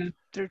really Yeah.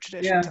 through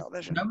traditional Yeah,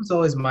 television. that was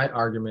always my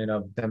argument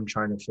of them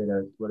trying to fit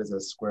a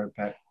square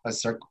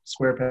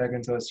peg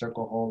into a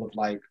circle hole of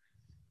like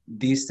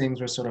these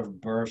things were sort of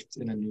birthed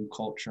in a new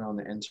culture on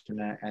the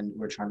internet, and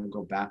we're trying to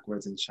go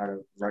backwards and try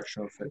to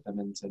retrofit them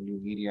into new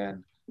media.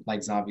 And like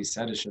Zavi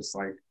said, it's just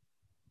like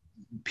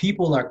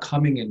people are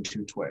coming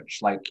into Twitch,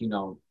 like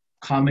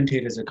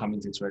commentators are coming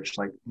to Twitch,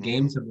 like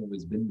games have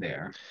always been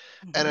there.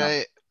 And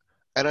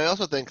You know? I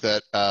also think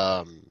that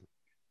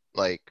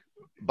like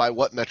by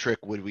what metric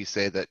would we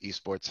say that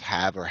esports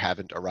have or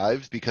haven't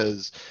arrived?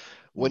 Because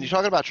when you're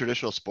talking about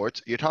traditional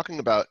sports, you're talking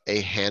about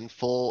a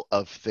handful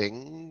of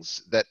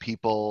things that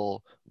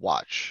people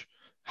watch.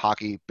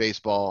 Hockey,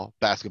 baseball,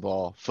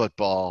 basketball,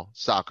 football,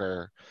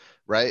 soccer,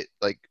 right?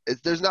 Like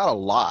there's not a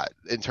lot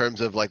in terms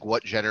of like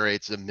what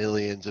generates the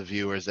millions of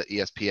viewers that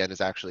ESPN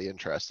is actually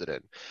interested in.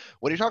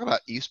 When you talk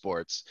about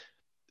esports,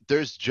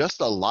 there's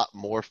just a lot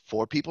more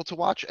for people to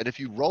watch. And if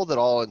you roll it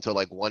all into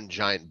like one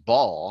giant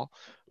ball,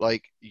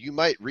 like you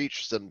might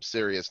reach some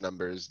serious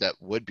numbers that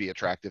would be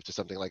attractive to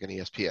something like an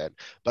ESPN.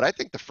 But I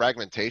think the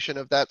fragmentation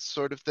of that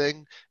sort of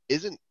thing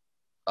isn't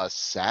a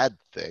sad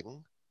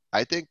thing.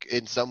 I think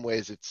in some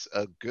ways it's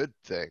a good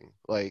thing.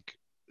 Like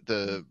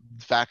the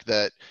fact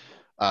that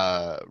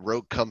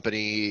Rogue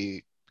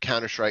Company,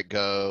 Counter-Strike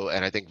Go,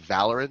 and I think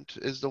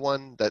Valorant is the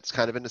one that's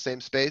kind of in the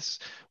same space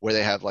where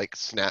they have like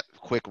snap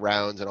quick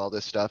rounds and all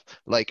this stuff.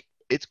 Like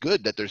it's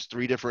good that there's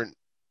three different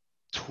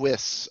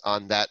twists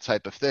on that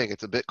type of thing.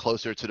 It's a bit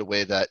closer to the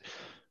way that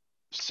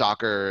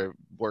soccer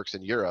works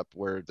in Europe,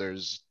 where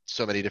there's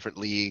so many different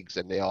leagues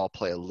and they all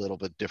play a little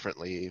bit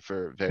differently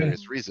for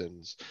various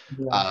reasons.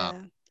 Yeah. Um,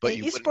 Yeah. but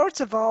you wouldn't.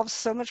 Esports evolves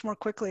so much more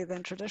quickly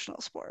than traditional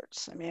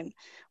sports. I mean,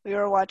 we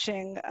were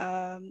watching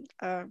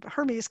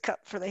Hermes Cup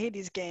for the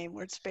Hades game,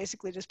 where it's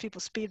basically just people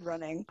speed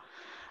running,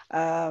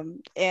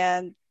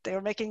 and they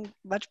were making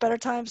much better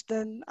times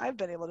than I've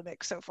been able to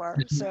make so far.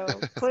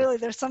 So clearly,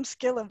 there's some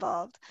skill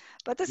involved.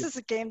 But this is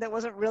a game that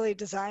wasn't really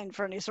designed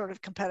for any sort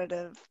of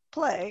competitive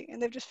play,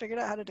 and they've just figured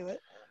out how to do it.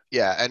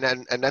 Yeah,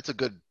 and that's a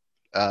good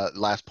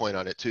last point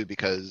on it too,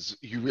 because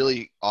you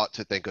really ought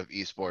to think of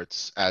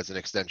esports as an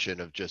extension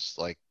of just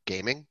like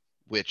gaming,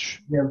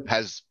 which Yeah.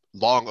 has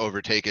long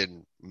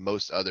overtaken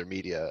most other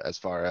media as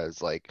far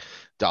as like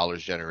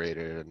dollars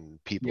generated and Yeah.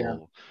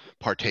 people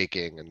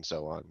partaking and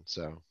so on.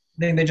 So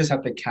Then they just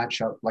have to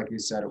catch up, like you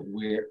said,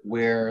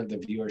 where the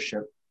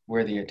viewership,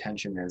 where the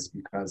attention is.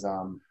 Because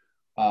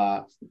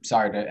uh,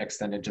 sorry to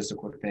extend it, just a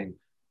quick thing.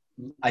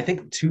 I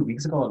think 2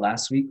 weeks ago or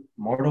last week,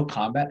 Mortal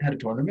Kombat had a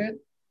tournament,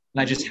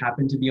 and I just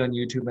happened to be on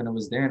YouTube and it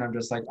was there, and I'm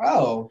just like,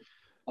 oh,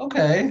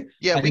 okay.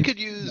 yeah, I we didn't. could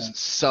Yeah. use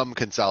some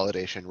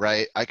consolidation,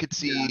 right? I could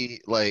Yeah.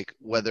 see like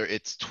whether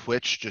it's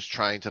Twitch just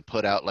trying to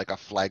put out like a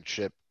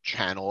flagship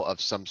channel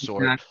of some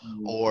sort,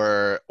 Exactly.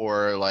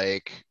 or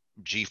like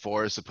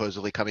G4 is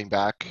supposedly coming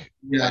back,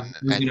 Yeah.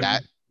 It was and gonna.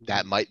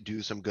 that might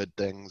do some good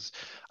things.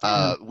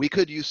 Yeah. We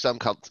could use some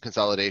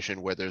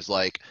consolidation where there's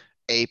like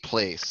a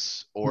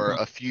place or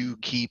Yeah. a few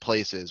key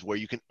places where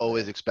you can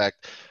always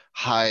expect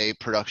high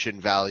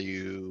production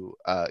value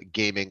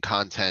gaming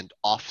content,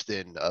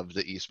 often of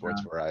the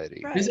esports Yeah.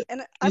 variety. Is Right. it?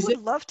 And I Is would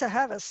it? love to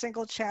have a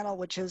single channel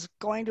which is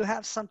going to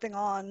have something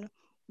on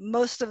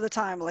most of the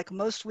time, like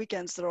most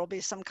weekends, there will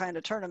be some kind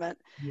of tournament.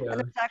 And Yeah.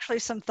 there's actually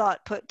some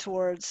thought put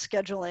towards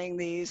scheduling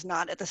these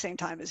not at the same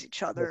time as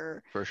each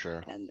other For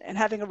sure. and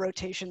having a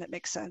rotation that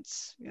makes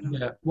sense, you know?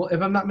 Yeah. Well,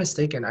 if I'm not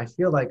mistaken, I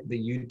feel like the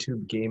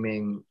YouTube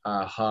gaming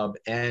hub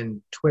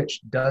and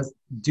Twitch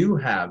do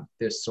have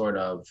this sort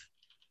of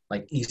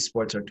like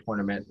esports or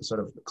tournament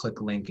sort of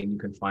click link and you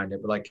can find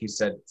it. But like you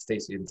said,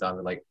 Stacy and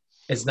Zava, like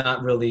it's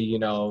not really,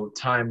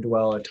 timed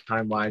well or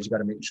time wise. You got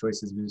to make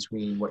choices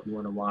between what you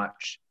want to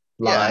watch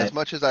Yeah, live. as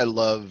much as I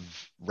love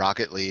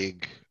Rocket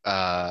League,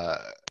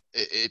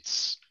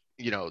 it's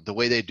the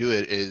way they do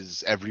it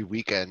is every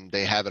weekend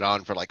they have it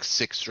on for like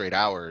 6 straight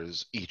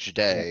hours each Yeah.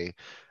 day,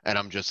 and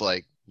I'm just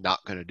like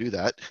not gonna do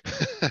that.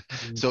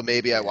 Mhm. So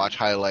maybe I Yeah. watch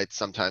highlights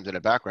sometimes in the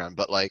background,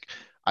 but like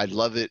I'd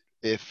love it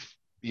if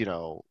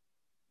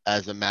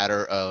as a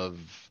matter of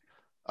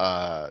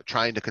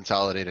trying to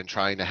consolidate and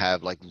trying to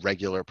have like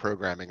regular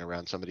programming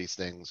around some of these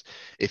things,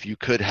 if you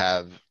could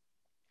have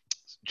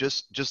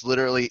just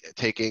literally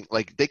taking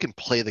like they can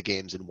play the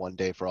games in one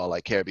day for all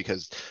I care,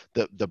 because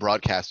the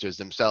broadcasters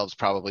themselves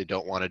probably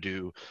don't want to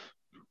do,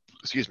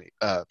 excuse me,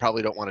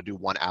 probably don't want to do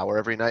 1 hour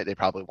every night. They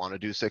probably want to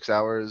do 6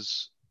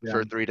 hours Yeah.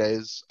 for 3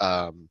 days.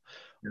 Yeah.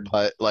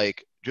 But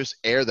like just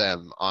air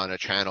them on a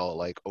channel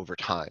like over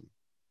time,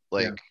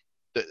 Yeah. like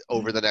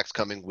over Mhm. the next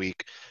coming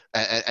week,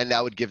 and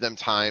that would give them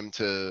time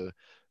to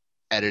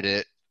edit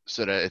it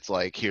so that it's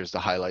like here's the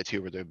highlights,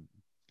 here were the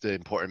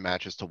important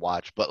matches to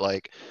watch, but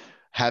like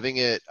having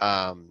it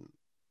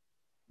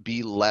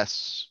be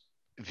less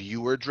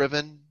viewer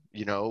driven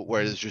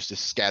where there's just a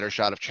scatter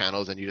shot of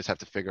channels and you just have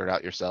to figure it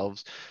out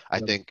yourselves, I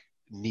Yep. think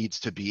needs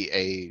to be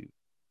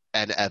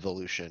an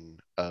evolution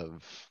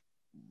of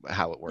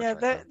how it works Yeah,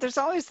 right now. there's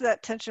always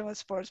that tension with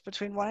sports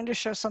between wanting to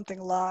show something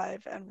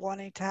live and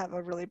wanting to have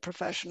a really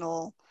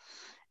professional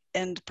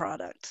end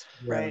product,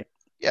 Yeah. right?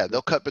 Yeah,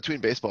 they'll cut between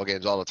baseball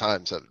games all the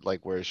time. So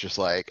like where it's just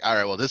like, all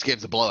right, well, this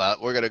game's a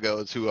blowout. We're gonna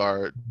go to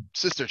our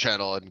sister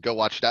channel and go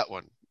watch that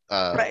one,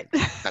 Right.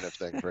 kind of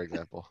thing, for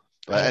example.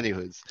 But Uh,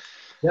 anyways,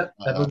 yep.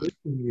 uh,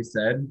 Evolution, you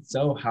said.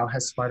 So how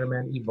has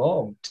Spider-Man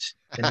evolved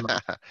in my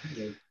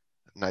opinion?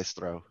 nice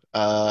throw.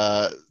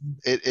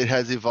 It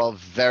has evolved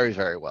very,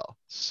 very well.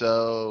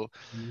 So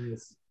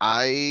Yes.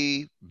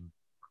 I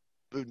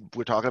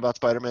we're talking about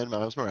Spider-Man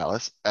Miles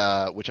Morales,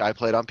 which I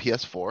played on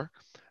PS4,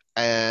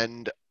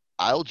 and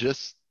I'll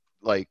just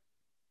like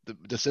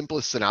the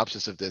simplest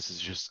synopsis of this is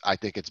just I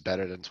think it's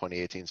better than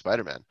 2018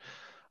 Spider-Man.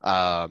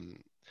 Um,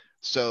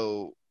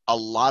 so a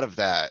lot of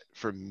that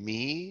for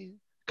me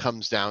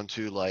comes down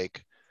to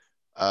like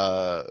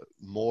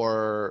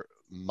more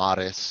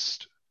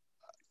modest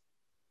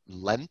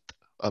length,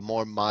 a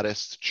more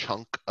modest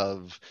chunk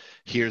of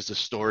here's the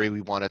story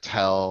we want to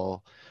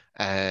tell,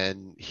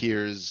 and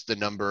here's the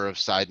number of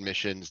side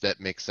missions that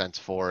make sense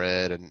for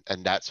it,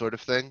 and that sort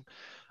of thing.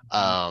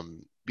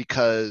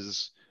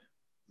 Because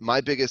my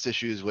biggest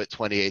issues with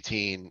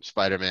 2018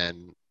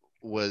 Spider-Man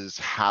was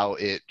how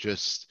it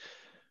just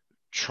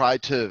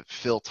tried to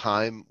fill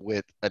time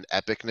with an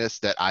epicness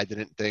that I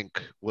didn't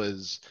think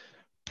was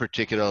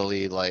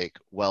particularly like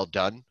well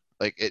done.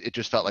 Like it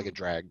just felt like it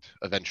dragged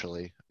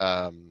eventually,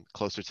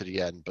 closer to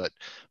the end.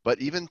 But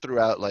even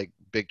throughout like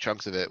big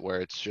chunks of it where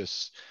it's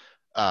just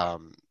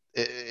um,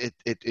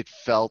 it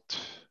felt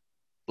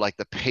like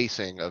the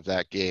pacing of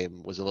that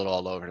game was a little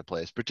all over the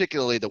place.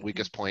 Particularly the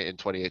weakest point in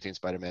 2018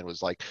 Spider-Man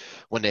was like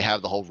when they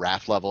have the whole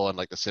raft level and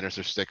like the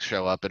Sinister Six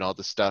show up and all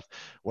this stuff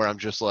where I'm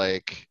just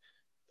like,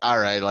 all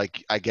right,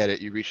 like I get it.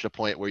 You reached a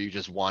point where you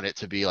just want it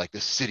to be like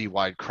this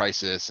citywide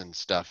crisis and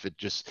stuff. It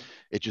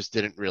just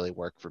didn't really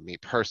work for me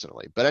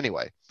personally. But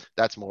anyway,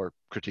 that's more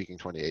critiquing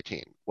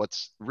 2018.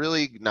 What's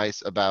really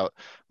nice about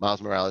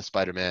Miles Morales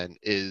Spider-Man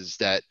is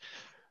that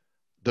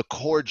the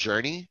core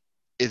journey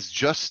is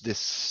just this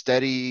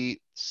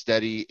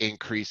steady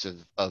increase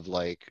of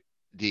like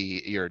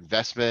your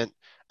investment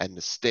and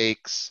the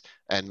stakes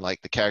and like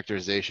the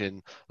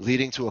characterization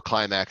leading to a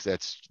climax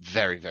that's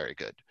very, very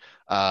good.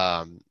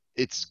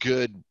 It's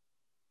good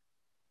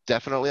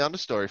definitely on the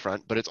story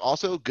front, but it's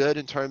also good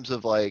in terms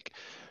of like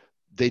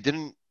they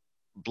didn't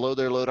blow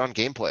their load on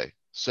gameplay.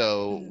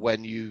 So Mm.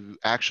 when you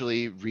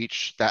actually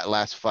reach that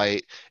last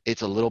fight,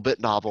 it's a little bit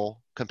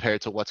novel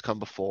compared to what's come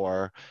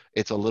before.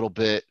 It's a little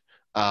bit,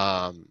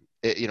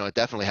 it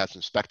definitely has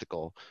some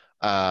spectacle,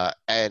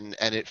 and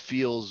it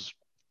feels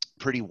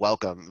pretty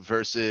welcome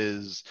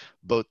versus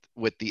both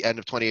with the end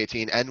of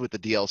 2018 and with the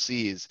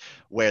DLCs,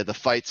 where the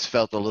fights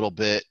felt a little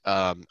bit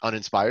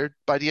uninspired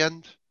by the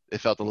end. It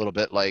felt a little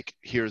bit like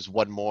here's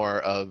one more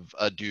of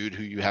a dude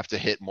who you have to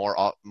hit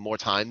more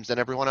times than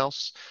everyone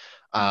else.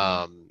 Mm.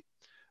 Um,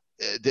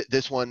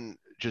 this one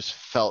just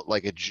felt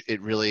like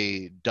it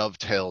really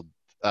dovetailed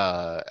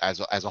as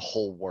a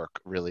whole work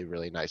really,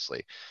 really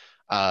nicely.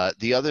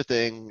 The other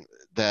thing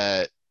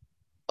that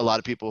a lot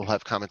of people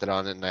have commented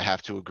on, and I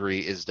have to agree,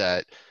 is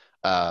that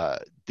uh,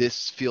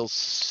 this feels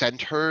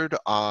centered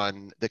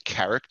on the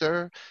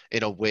character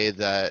in a way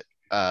that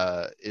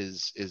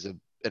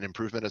an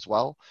improvement as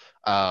well.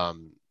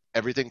 Um,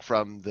 Everything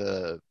from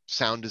the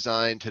sound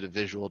design to the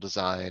visual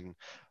design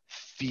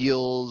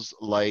feels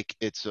like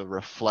it's a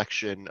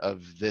reflection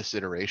of this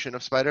iteration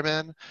of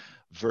Spider-Man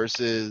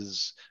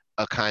versus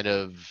a kind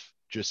of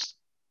just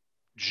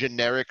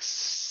generic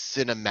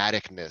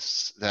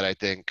cinematicness that I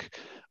think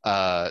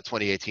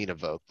 2018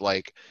 evoked.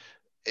 Like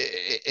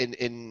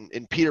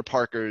in Peter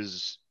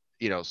Parker's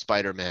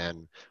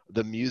Spider-Man,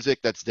 the music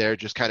that's there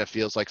just kind of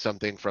feels like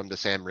something from the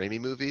Sam Raimi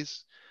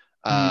movies.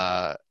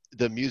 Mm.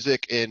 The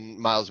music in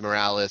Miles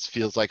Morales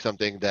feels like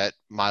something that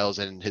Miles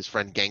and his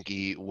friend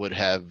Genki would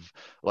have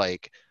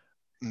like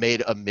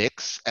made a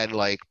mix and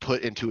like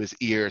put into his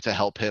ear to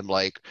help him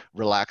like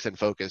relax and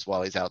focus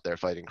while he's out there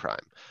fighting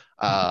crime.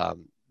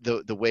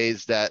 The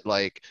ways that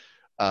like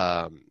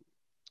um,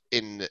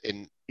 in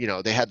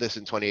they had this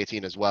in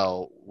 2018 as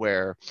well,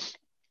 where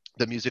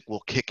the music will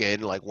kick in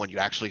like when you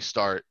actually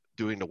start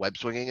doing the web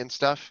swinging and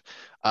stuff.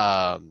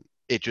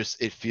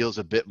 It feels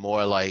a bit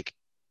more like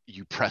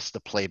you press the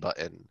play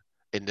button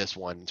in this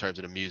one in terms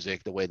of the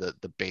music, the way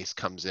that the bass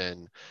comes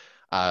in,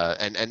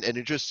 and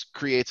it just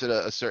creates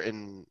a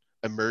certain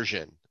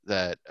immersion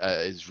that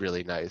is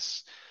really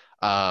nice.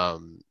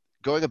 Um,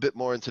 Going a bit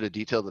more into the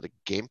detail of the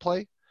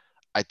gameplay,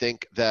 I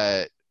think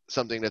that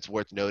something that's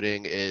worth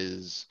noting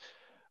is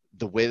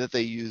the way that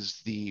they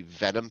use the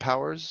Venom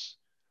powers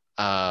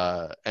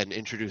and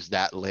introduce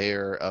that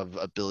layer of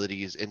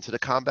abilities into the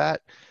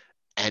combat.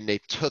 And they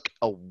took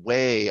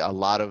away a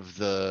lot of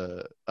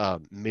the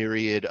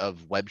myriad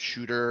of web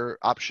shooter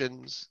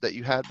options that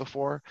you had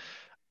before.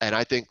 And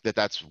I think that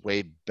that's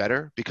way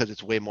better because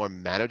it's way more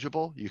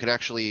manageable. You can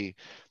actually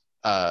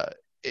uh,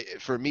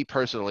 for me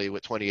personally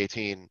with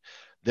 2018,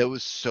 there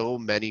was so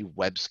many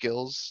web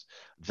skills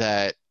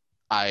that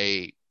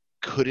I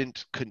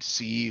couldn't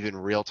conceive in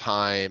real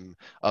time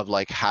of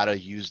like how to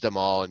use them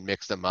all and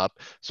mix them up.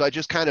 So I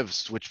just kind of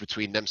switched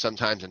between them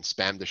sometimes and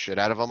spammed the shit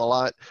out of them a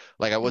lot.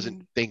 Like I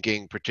wasn't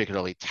thinking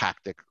particularly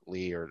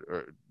tactically or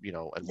and Yeah.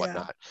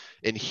 whatnot.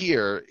 In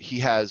here, he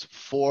has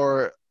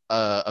 4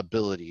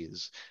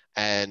 abilities,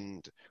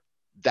 and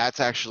that's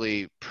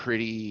actually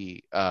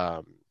pretty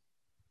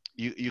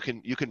you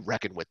can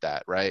reckon with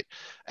that, right?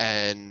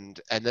 And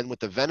then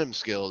with the venom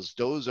skills,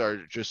 those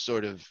are just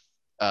sort of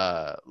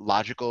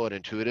logical and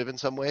intuitive in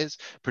some ways,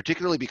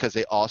 particularly because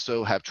they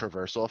also have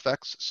traversal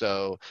effects.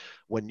 So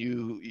when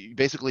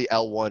basically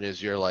L1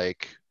 is your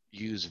like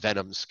use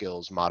venom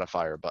skills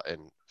modifier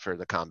button for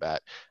the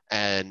combat,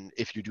 and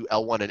if you do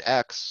L1 and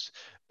X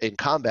in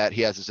combat,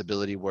 he has this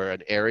ability where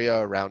an area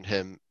around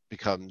him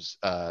becomes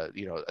an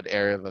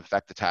area of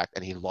effect attack,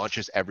 and he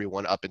launches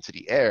everyone up into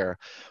the air,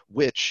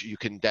 which you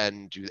can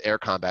then do air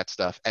combat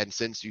stuff. And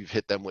since you've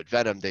hit them with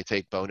venom, they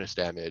take bonus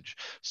damage,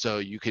 so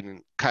you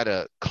can kind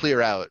of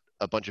clear out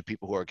a bunch of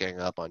people who are ganging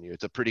up on you.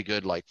 It's a pretty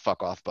good like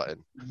fuck off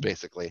button,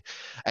 basically.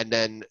 And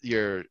then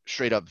your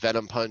straight up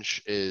venom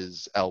punch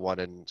is L1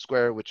 and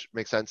square, which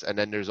makes sense. And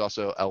then there's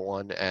also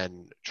L1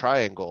 and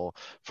triangle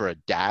for a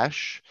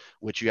dash,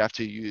 which you have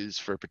to use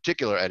for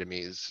particular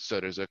enemies.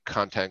 So there's a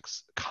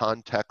context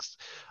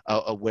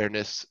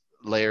awareness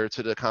layer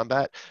to the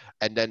combat,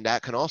 and then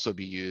that can also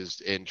be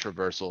used in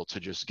traversal to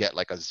just get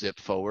like a zip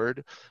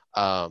forward.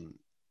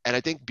 And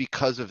I think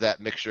because of that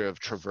mixture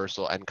of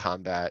traversal and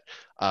combat,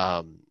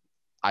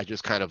 I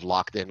just kind of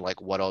locked in like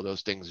what all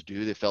those things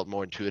do. They felt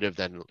more intuitive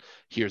than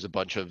here's a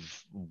bunch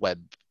of web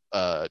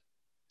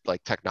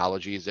like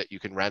technologies that you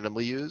can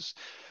randomly use.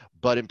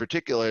 But in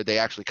particular, they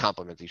actually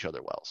complement each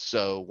other well.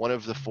 So one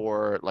of the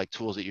 4 like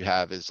tools that you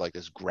have is like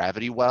this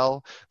gravity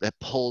well that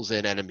pulls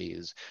in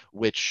enemies,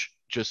 which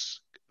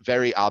just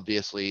very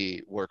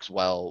obviously works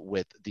well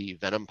with the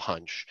venom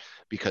punch,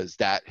 because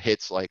that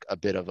hits like a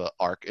bit of an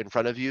arc in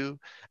front of you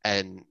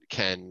and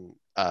can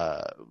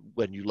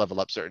when you level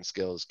up certain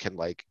skills can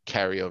like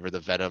carry over the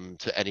venom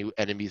to any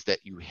enemies that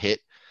you hit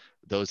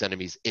those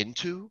enemies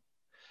into.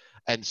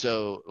 And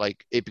so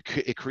like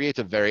it creates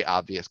a very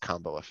obvious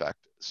combo effect.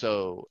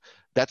 So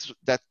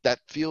that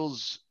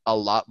feels a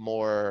lot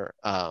more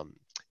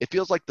it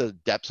feels like the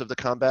depths of the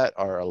combat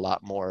are a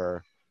lot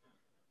more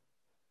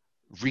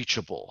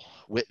reachable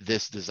with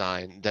this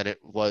design than it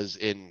was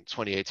in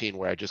 2018,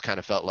 where I just kind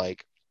of felt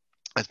like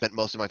I spent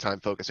most of my time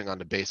focusing on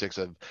the basics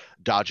of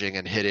dodging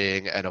and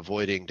hitting and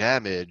avoiding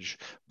damage,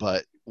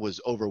 but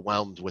was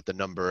overwhelmed with the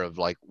number of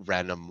like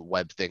random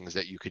web things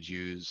that you could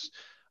use.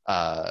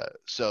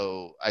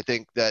 So I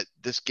think that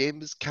this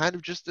game is kind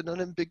of just an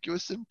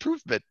unambiguous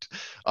improvement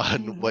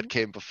on what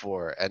came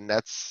before, and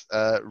that's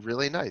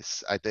really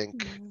nice. I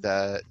think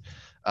that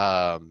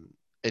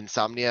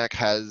Insomniac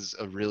has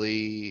a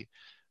really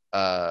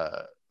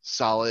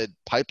solid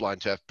pipeline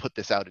to have put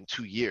this out in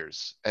 2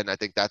 years, and I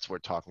think that's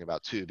worth talking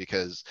about too,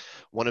 because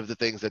one of the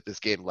things that this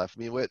game left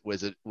me with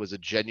was a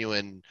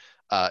genuine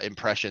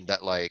impression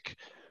that like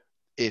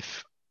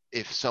if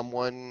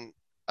someone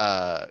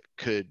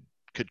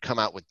could come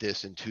out with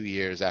this in 2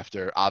 years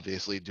after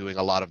obviously doing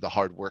a lot of the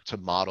hard work to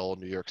model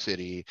New York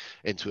City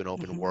into an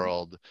open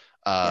world.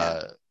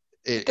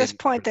 At this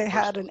point, they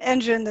had an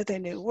engine that they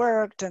knew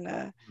worked and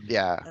a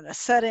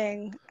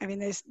setting. I mean,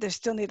 they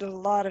still needed a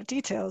lot of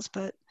details,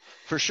 but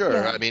for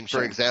sure. I mean,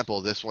 for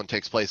example, this one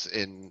takes place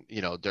in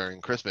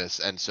during Christmas,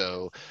 and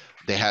so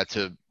they had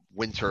to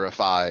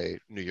winterify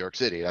New York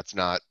City. That's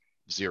not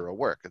zero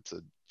work. It's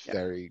a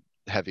very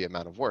heavy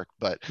amount of work,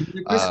 but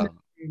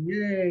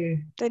yay!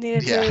 They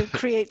needed to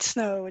create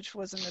snow, which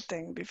wasn't a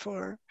thing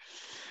before.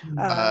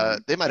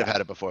 They might have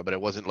had it before, but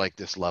it wasn't like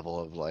this level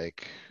of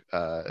like.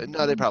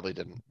 No, they probably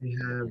didn't.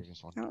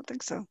 I don't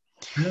think so.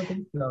 I don't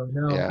think so.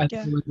 No, I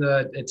think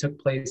it took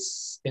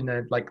place in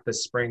the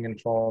spring and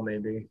fall,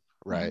 maybe.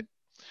 Right.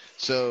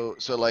 So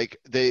like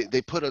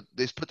they put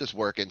this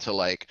work into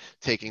like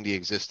taking the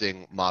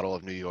existing model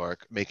of New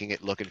York, making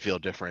it look and feel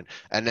different,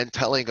 and then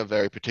telling a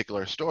very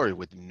particular story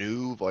with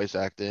new voice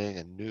acting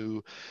and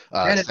new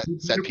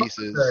set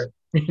pieces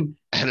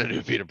and a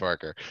new Peter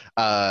Parker.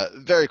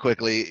 Very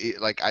quickly,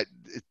 like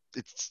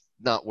it's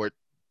not worth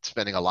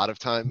spending a lot of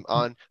time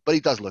on, but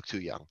he does look too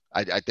young.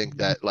 I think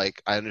that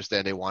like I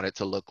understand they want it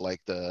to look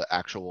like the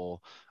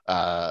actual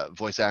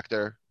voice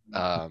actor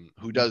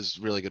who does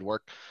really good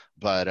work,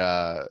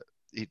 but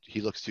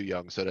he looks too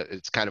young, so that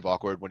it's kind of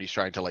awkward when he's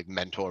trying to like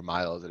mentor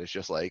Miles, and it's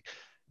just like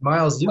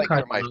Miles, you're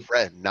my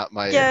friend, not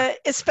my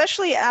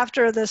especially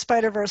after the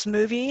Spider-Verse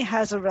movie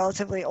has a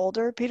relatively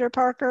older Peter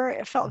Parker.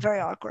 It felt very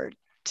awkward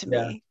to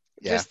me.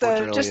 Just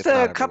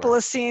a couple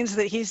of scenes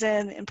that he's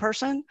in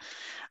person.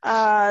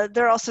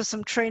 There are also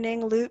some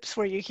training loops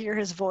where you hear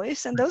his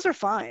voice, and those are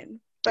fine.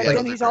 But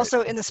then he's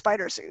also in the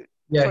spider suit.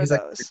 Yeah, he's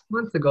like 6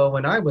 months ago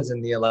when I was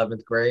in the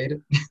 11th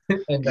grade.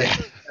 And I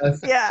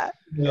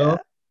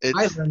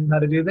learned how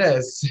to do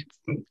this.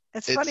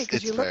 It's funny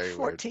because you look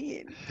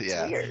 14.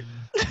 Weird.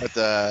 It's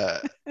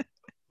weird.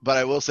 But But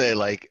I will say,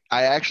 like,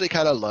 I actually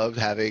kind of loved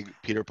having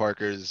Peter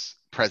Parker's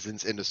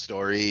presence in the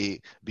story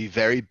be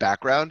very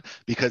background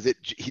because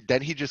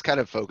then he just kind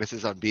of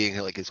focuses on being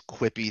like his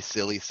quippy,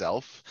 silly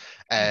self.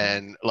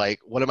 And like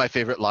one of my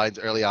favorite lines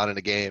early on in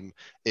the game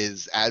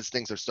is as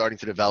things are starting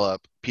to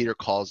develop, Peter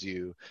calls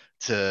you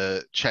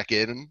to check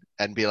in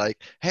and be like,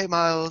 "Hey,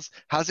 Miles,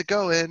 how's it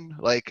going?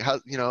 Like, how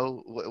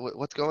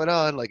what's going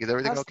on? Like, is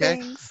everything How's okay?"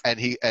 things?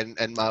 And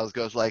and Miles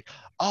goes like,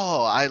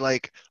 "Oh,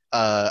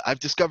 I've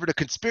discovered a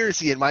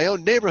conspiracy in my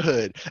own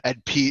neighborhood."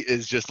 And Pete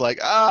is just like,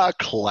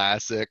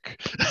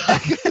 classic.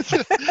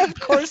 Of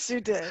course you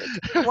did.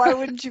 Why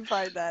wouldn't you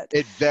find that?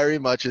 It very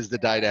much is the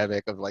Yeah,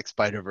 dynamic of like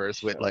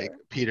Spider-Verse with like sure.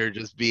 Peter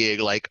just being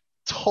like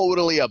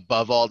totally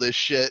above all this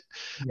shit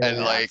and Yeah. Yeah,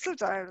 I'm like so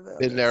tired of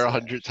been there this. a Yeah,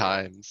 hundred sure.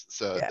 times.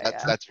 So Yeah,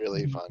 that's yeah, that's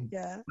really fun.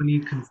 yeah. 20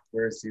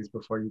 conspiracies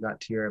before you got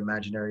to your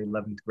imaginary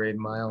 11th grade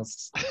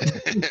Miles.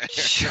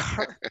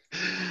 Sure,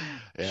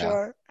 Yeah.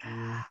 sure.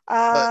 Mm.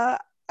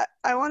 But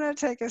I want to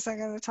take a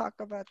second to talk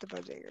about the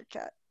Bodega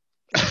Cat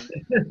game.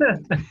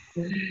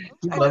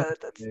 You I love know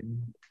that's it.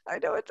 I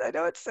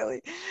know it's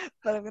silly,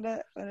 but I'm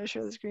gonna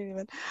share the screen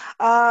even.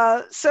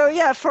 So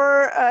yeah,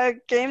 for a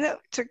game that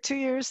took 2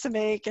 years to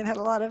make and had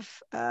a lot of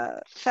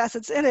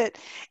facets in it,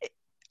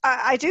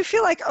 I do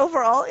feel like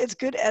overall it's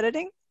good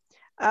editing.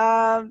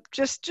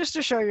 Just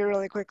to show you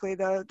really quickly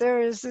though, there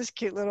is this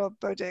cute little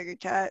bodega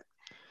cat,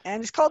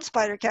 and it's called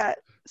Spider Cat.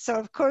 So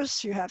of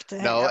course you have to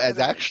hang no, out with and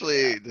him and check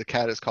it out. actually the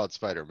cat is called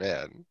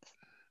Spider-Man.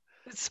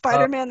 It's Oh,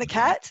 Spider-Man the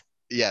cat,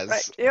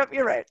 right? Yes. Yep,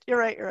 you're right. You're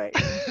right. You're right.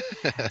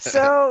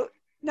 So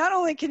not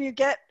only can you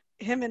get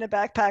him in a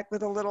backpack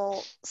with a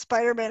little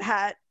Spider-Man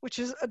hat, which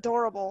is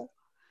adorable,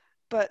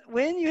 but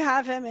when you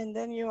have him and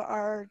then you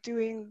are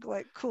doing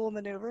like cool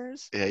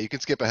maneuvers, Yeah, you can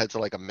skip ahead to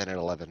like a minute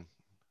 11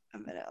 a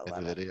minute in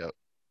the 11. video.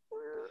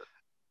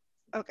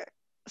 Okay,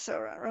 so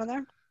around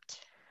there.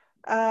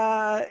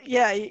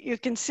 Yeah, you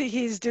can see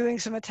he's doing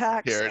some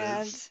attacks Here it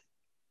and is.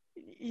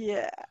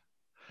 yeah,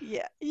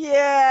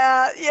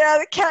 yeah.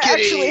 The cat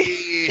actually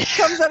Kitty!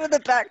 comes out of the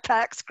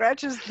backpack,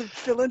 scratches the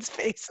villain's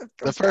face, and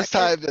The goes first back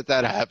in. time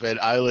that happened,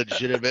 I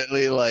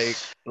legitimately like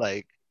it's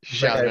like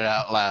shouted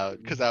out loud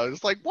because I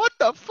was like, "What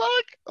the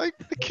fuck?" Like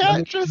the let cat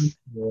me just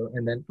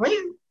and then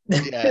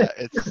yeah,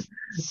 it's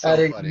so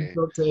adding funny.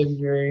 insult to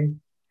injury.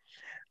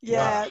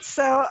 Wow. Yeah,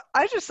 so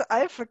I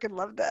freaking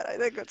love that. I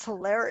think it's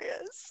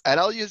hilarious. And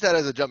I'll use that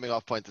as a jumping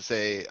off point to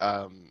say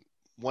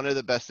one of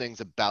the best things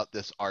about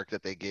this arc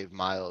that they gave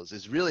Miles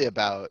is really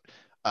about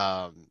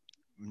um,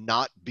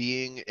 not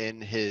being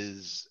in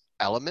his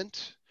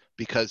element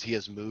because he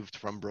has moved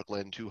from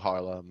Brooklyn to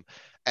Harlem.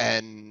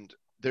 And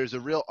there's a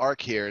real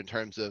arc here in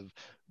terms of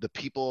the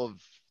people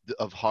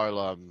of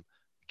Harlem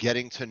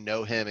getting to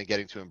know him and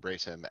getting to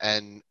embrace him.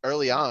 And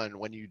early on,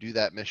 when you do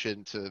that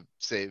mission to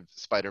save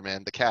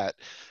Spider-Man the cat,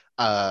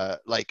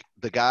 like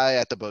the guy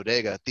at the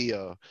bodega,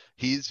 Theo,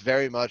 he's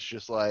very much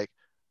just like,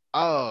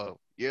 "Oh,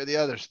 you're the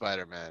other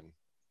Spider-Man.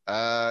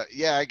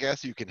 Yeah, I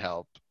guess you can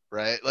help."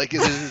 Right? Like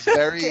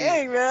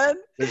Dang, man.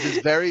 there's this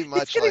very He's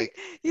much getting like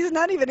he's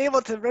not even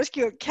able to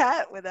rescue a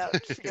cat without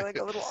feeling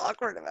a little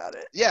awkward about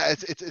it. yeah,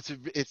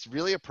 it's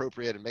really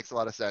appropriate. It makes a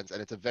lot of sense,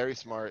 and it's a very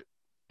smart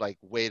like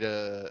way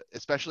to,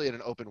 especially in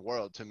an open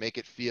world, to make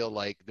it feel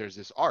like there's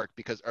this arc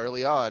because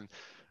early on,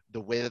 the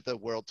way that the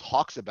world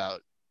talks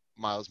about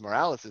Miles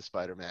Morales'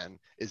 Spider-Man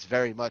is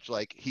very much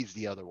like he's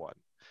the other one,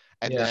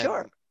 and Yeah.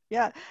 Sure. then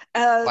Yeah.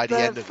 by the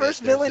The end of it,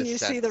 first there's villain this you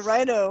see, the sense.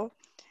 Rhino,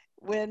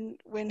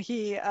 when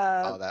he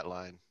Oh, that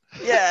line.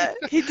 yeah,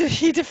 he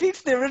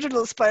defeats the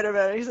original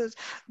Spider-Man. He says,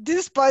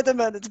 "This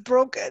Spider-Man is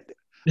broken."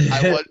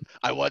 I want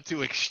I want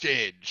to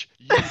exchange.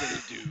 You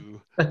will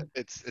do.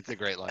 It's a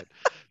great line.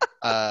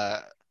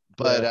 Uh,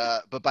 Yeah.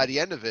 but by the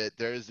end of it,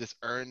 there is this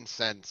earned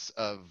sense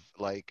of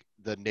like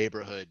the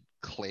neighborhood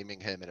claiming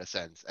him in a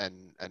sense,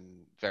 and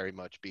very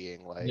much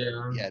being like,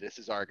 Yeah. yeah, this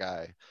is our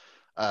guy.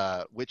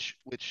 Which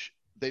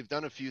they've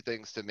done a few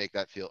things to make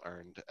that feel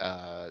earned.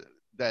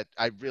 That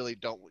I really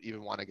don't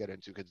even want to get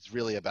into because it's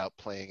really about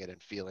playing it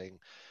and feeling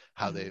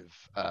Mhm.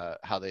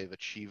 how they've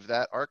achieved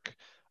that arc.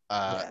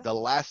 Yeah. The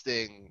last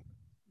thing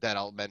that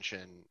I'll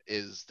mention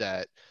is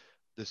that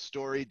the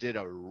story did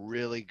a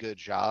really good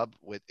job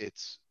with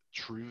its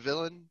true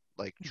villain,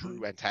 like Mhm.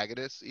 true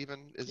antagonist,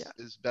 even Yeah.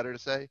 is better to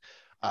say.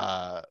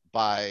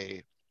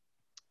 By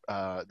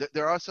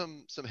there are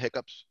some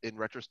hiccups in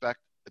retrospect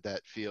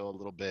that feel a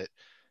little bit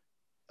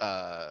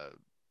uh,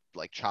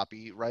 like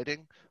choppy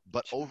writing,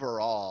 but Sure.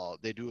 overall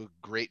they do a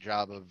great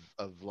job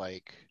of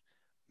like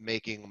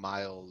making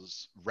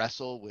Miles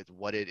wrestle with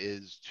what it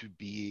is to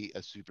be a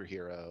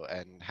superhero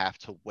and have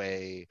to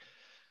weigh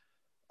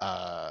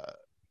uh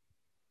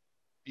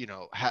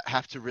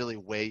have to really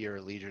weigh your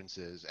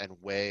allegiances and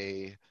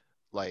weigh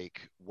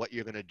like what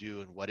you're going to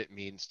do and what it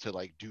means to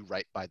like do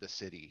right by the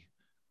city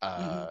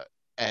Mhm.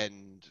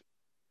 and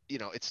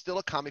it's still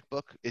a comic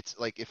book. It's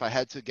like if I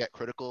had to get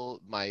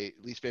critical, my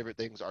least favorite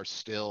things are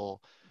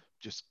still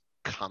just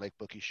comic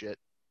booky shit.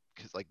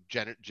 because like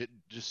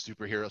just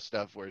superhero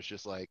stuff where it's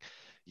just like,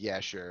 yeah,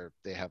 sure,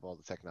 they have all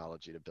the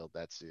technology to build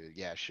that suit.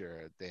 Yeah,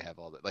 sure, they have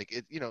all the like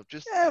it,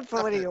 just Yeah, but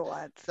stuff what do that you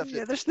want? stuff that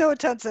Yeah, there's no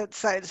tons of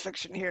science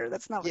fiction here.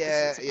 That's not what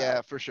this yeah, is yeah,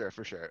 about. for sure,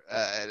 for sure.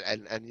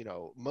 And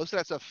most of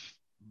that stuff,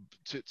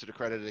 to the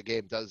credit of the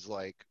game, does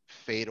like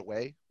fade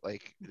away.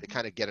 Like they Mhm.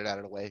 kind of get it out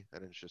of the way,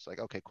 and it's just like,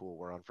 okay, cool,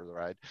 we're on for the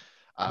ride.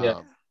 Yeah.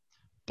 Um,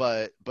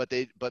 but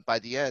by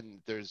the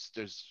end,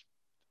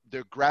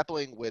 they're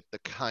grappling with the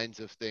kinds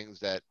of things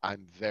that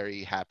I'm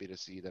very happy to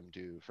see them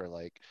do for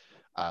like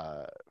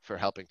for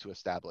helping to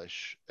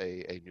establish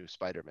a new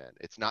Spider-Man.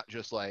 It's not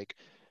just like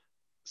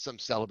some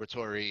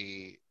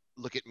celebratory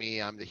look at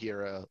me, I'm the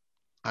hero,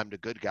 I'm the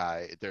good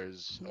guy.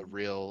 There's a Mhm.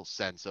 real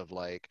sense of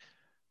like,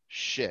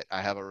 shit,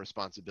 I have a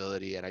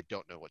responsibility and I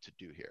don't know what to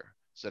do here.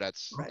 So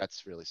that's Right.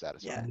 that's really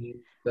Yeah. satisfying.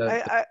 The,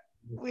 I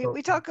the,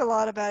 we talk a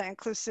lot about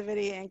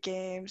inclusivity in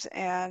games,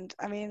 and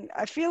I mean,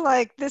 I feel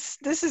like this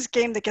is a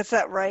game that gets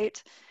that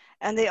right,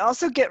 and they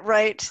also get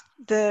right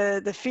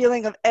the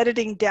feeling of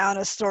editing down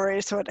a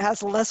story so it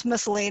has less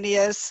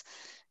miscellaneous,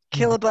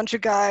 kill a bunch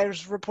of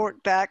guys,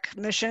 report back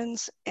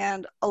missions,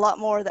 and a lot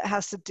more that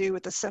has to do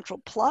with the central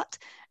plot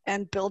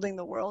and building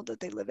the world that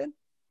they live in.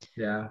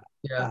 yeah,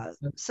 yeah,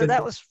 that's So good.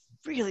 that was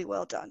really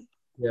well done.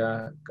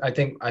 Yeah, I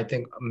think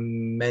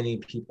many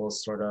people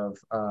sort of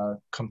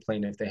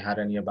complain if they had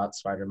any about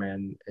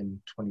Spider-Man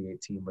in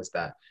 2018 was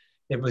that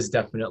it was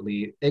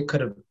definitely it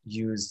could have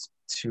used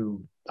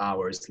 2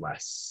 hours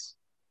less.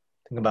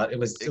 Think about it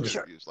was It it could was have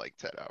Sure. used like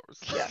 10 hours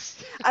Yeah.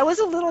 less. I was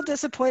a little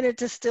disappointed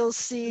to still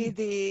see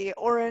the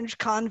orange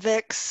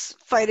convicts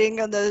fighting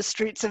on the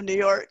streets of New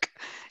York,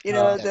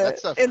 uh, Yeah, that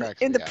stuff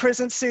cracks in me the up.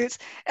 prison suits.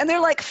 And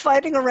they're like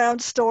fighting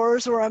around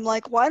stores where I'm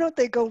like, why don't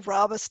they go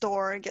rob a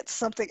store and get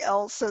something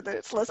else so that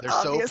it's less They're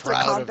so obvious they're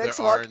proud of their convicts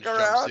walking orange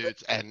around?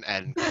 jumpsuits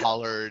and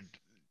collared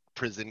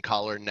prison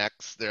collar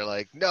necks. They're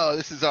like, no,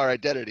 this is our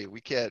identity.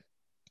 We can't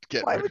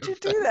get Why rid would you of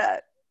that. do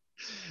that?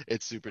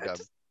 It's super I dumb.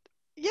 just,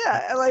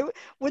 yeah, and like,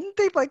 wouldn't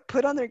they like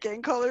put on their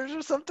gang colors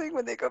or something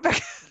when they go back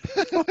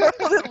to the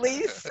world at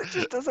least? It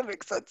just doesn't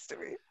make sense to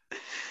me.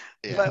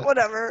 But Yeah,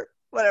 whatever,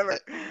 whatever.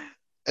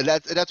 and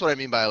that's what I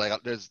mean by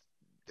like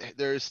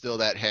there's still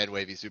that hand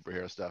wavy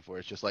superhero stuff where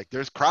it's just like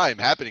there's crime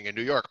happening in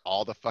New York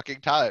all the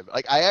fucking time.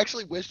 Like I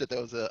actually wish that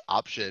there was an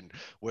option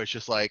where it's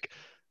just like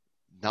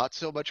not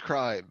so much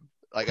crime.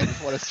 Like I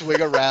just want to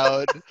swing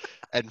around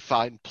and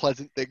find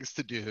pleasant things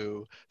to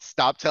do.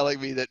 Stop telling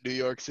me that New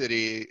York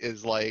City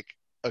is like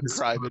a this,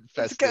 crime It's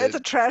infested. a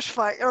trash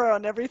fire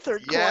on every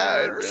third Yeah,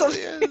 it corner or really something.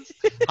 is.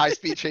 High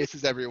speed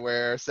chases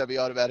everywhere,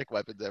 semi-automatic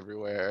weapons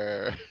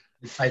everywhere.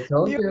 I New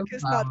told York you.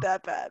 is not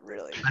that bad,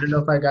 really. I don't know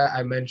if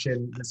I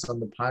mentioned this on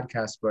the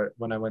podcast, but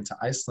when I went to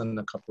Iceland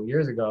a couple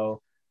years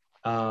ago,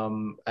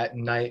 at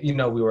night, we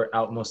were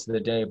out most of the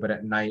day, but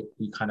at night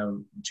we kind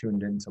of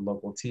tuned into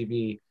local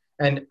TV.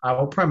 And I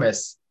will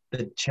premise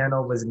the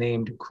channel was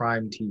named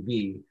Crime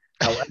TV.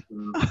 However,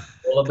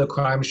 all of the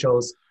crime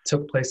shows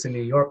took place in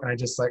New York, and I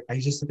just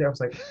sit there. I was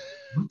like,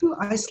 what do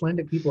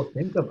Icelandic people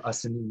think of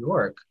us in New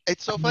York?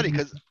 It's I so funny mean,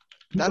 because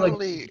not people like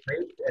only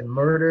raped and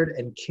murdered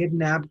and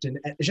kidnapped, and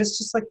it's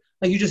just like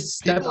you just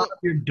step out people of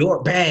your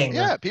door, bang.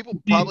 yeah, people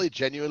probably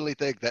genuinely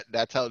think that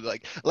that's how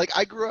like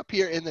I grew up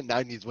here in the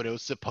 90s when it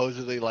was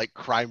supposedly like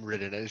crime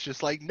ridden and it's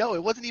just like no,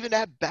 it wasn't even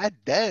that bad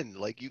then.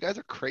 Like you guys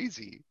are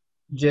crazy.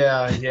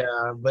 Yeah,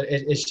 yeah, but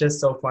it's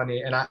just so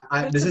funny, and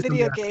But it's this a is something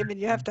video game, and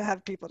you have to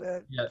have people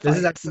to yeah, this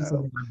is fight. actually So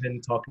something I've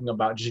been talking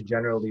about just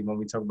generally when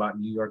we talk about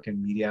New York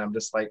and media. I'm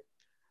just like,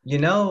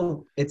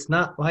 it's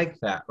not like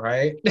that,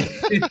 right?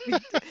 you,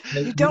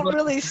 Like, you we don't don't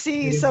really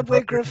see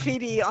subway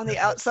graffiti on the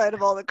outside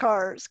of all the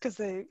cars because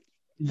they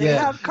yeah,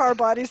 have car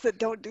bodies that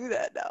don't do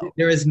that now.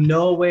 there is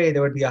no way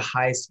there would be a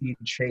high-speed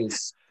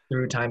chase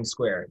through Times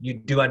Square. You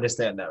do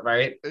understand that,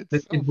 right? It's so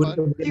It funny.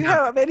 Do wouldn't you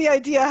happen. have any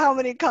idea how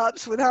many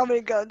cops with how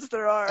many guns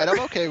there are? And I'm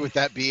okay with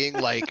that being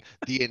like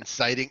the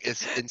inciting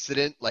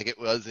incident, like it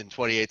was in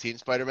 2018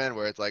 Spider-Man,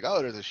 where it's like,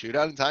 oh, there's a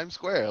shootout in Times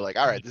Square. Like,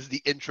 all right, this is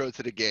the intro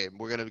to the game.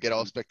 We're gonna get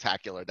all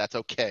spectacular. That's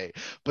okay.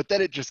 But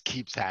then it just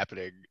keeps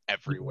happening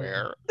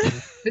everywhere.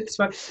 It's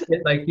fun.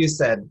 Like you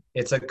said,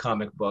 it's a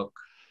comic book.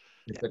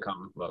 It's a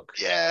comic book.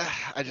 Yeah,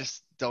 I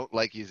just don't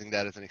like using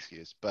that as an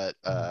excuse. But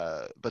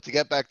to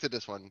get back to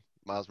this one,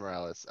 Miles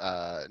Morales,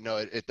 no,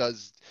 it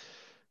does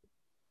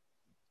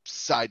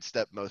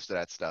sidestep most of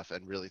that stuff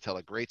and really tell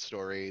a great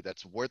story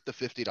that's worth the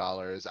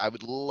 $50. I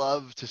would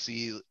love to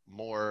see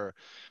more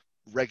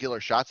regular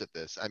shots at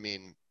this. I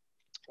mean,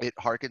 it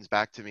harkens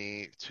back to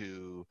me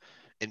to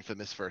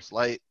Infamous First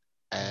Light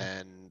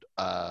and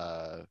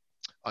Uh,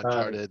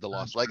 Uncharted: The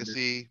Lost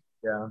Legacy,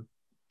 yeah.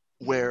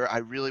 where I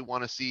really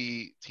want to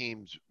see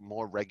teams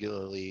more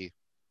regularly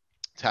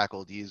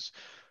tackle these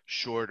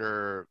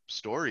shorter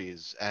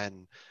stories,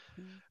 and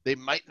they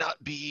might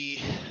not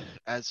be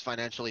as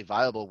financially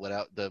viable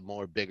without the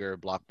more bigger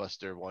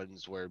blockbuster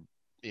ones where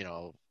you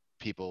know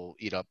people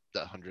eat up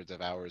the hundreds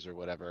of hours or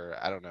whatever.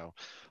 I don't know,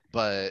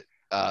 but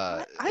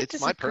I it's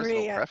my personal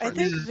disagree. I preference.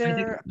 think I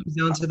think it comes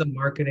down to the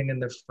marketing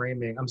and the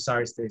framing. I'm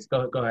sorry, Stace.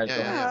 Go ahead. Yeah,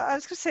 Go yeah, ahead. yeah. I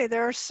was gonna say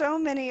there are so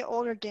many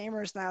older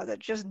gamers now that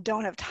just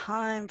don't have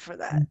time for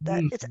that.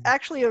 That it's Mhm.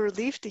 actually a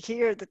relief to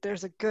hear that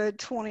there's a good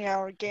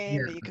 20-hour game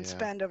Yeah, that you can Yeah.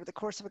 spend over the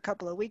course of a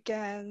couple of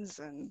weekends.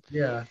 And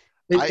yeah.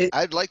 It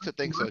I'd like to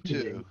think so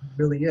marketing too.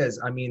 really is.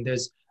 I mean,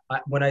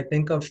 when I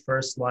think of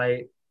First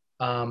Light,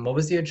 what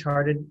was the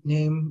Uncharted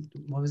name?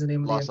 What was the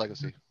name of the Lost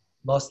Legacy.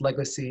 Lost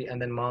Legacy,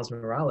 and then Miles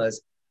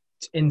Morales?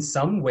 In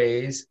some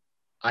ways,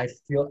 I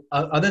feel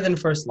other than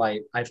First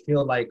Light, I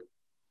feel like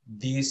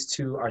these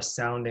two are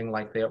sounding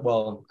like they're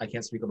well. I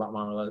can't speak about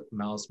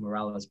Miles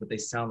Morales, but they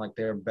sound like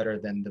they're better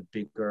than the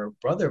bigger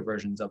brother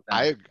versions of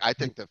them. I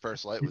think the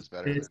first light was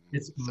better than It's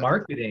the second.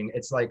 marketing.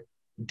 It's like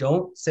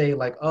don't say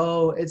like,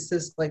 oh, it's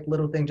this like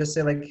little thing. Just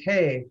say like,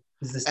 hey,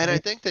 is this And I new?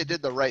 think they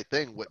did the right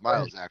thing with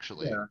Miles,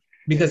 actually. Yeah,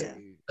 because yeah,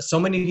 so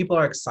many people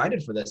are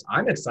excited for this.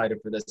 I'm excited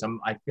for this.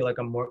 I feel like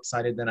I'm more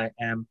excited than I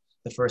am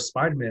the first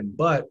Spider-Man.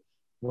 But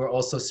we're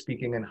also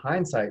speaking in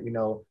hindsight.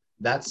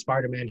 That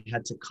Spider-Man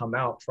had to come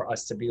out for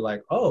us to be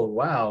like, oh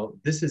wow,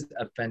 this is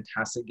a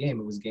fantastic game.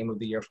 It was Game of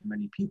the Year for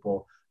many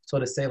people. So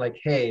to say like,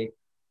 hey,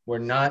 we're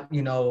not,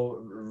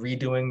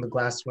 redoing the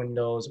glass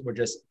windows. We're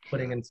just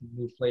putting in some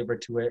new flavor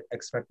to it.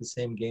 Expect the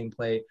same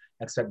gameplay,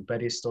 expect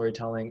better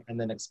storytelling, and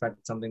then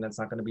expect something that's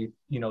not going to be,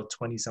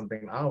 20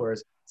 something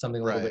hours,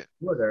 something a little bit Right.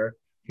 shorter.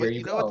 Here But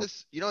you go.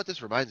 you know what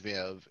this reminds me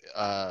of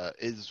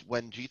is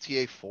when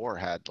GTA 4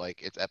 had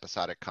like its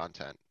episodic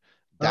content.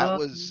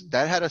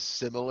 That had a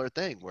similar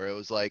thing where it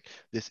was like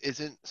this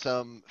isn't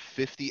some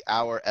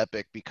 50-hour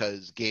epic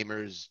because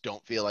gamers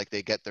don't feel like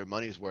they get their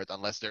money's worth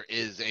unless there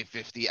is a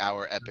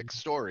 50-hour epic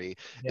story.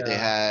 They Yeah.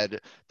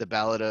 had the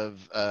Ballad of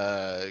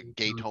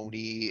Gay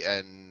Tony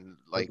and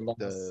The like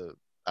Lost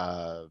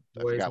I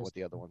Boys, forgot what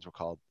the other ones were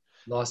called.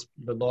 the Lost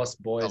The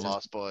Boys, or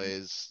Lost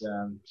Boys,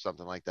 yeah,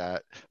 something like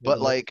that. yeah,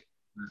 But like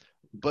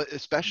but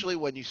especially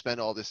when you spend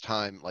all this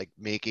time like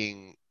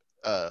making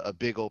a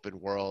big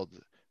open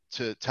world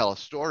to tell a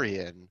story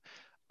in,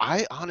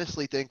 I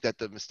honestly think that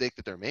the mistake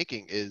that they're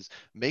making is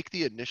make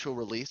the initial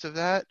release of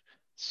that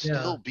yeah,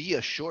 still be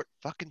a short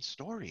fucking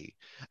story,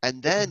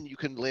 and yeah. then you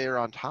can layer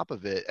on top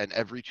of it, and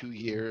every 2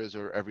 years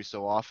or every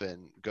so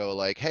often go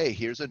like, hey,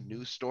 here's a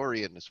new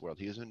story in this world,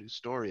 here's a new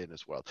story in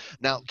this world.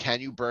 Now, can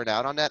you burn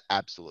out on that?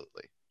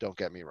 Absolutely, don't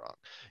get me wrong.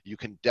 You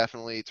can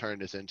definitely turn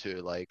this into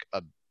like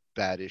a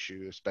bad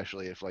issue,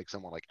 especially if like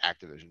someone like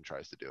Activision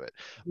tries to do it.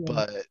 Yeah.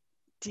 But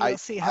I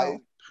DLC I hell.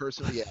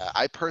 personally, yeah,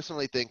 I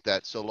personally think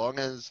that so long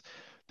as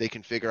they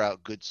can figure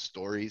out good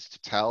stories to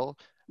tell,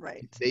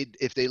 Right.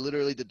 if they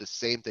literally did the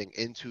same thing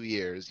in 2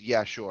 years,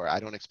 yeah, sure. I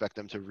don't expect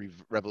them to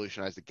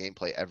revolutionize the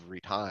gameplay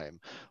every time,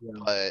 Yeah.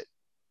 but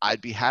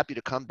I'd be happy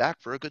to come back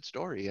for a good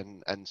story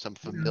and some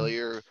Yeah.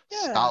 familiar,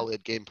 Yeah.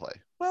 solid gameplay.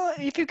 Well,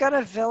 if you got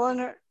a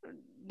villain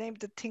named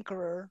the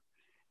Tinkerer,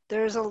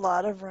 there's a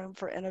lot of room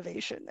for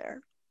innovation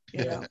there.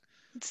 You Yeah. know,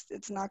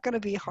 it's not going to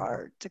be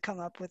hard to come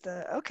up with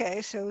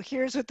okay, so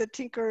here's what the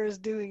Tinkerer is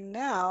doing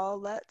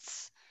now.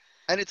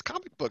 And it's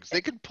comic books. They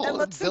can And pull a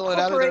let's villain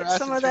out of their incorporate ass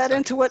some in of two that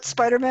into what seconds.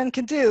 Spider-Man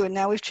can do. And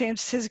now we've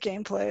changed his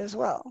gameplay as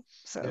well. Yeah.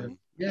 So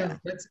Yeah.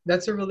 yeah,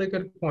 That's a really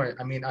good point.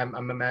 I mean,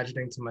 I'm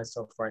imagining to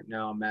myself right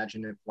now,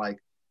 imagine if like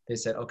they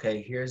said,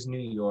 okay, here's New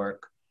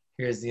York,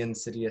 here's the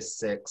Insidious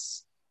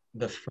Six.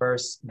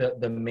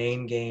 The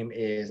main game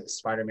is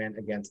Spider-Man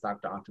against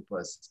Dr.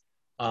 Octopus.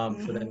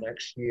 For the hmm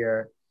next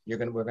year,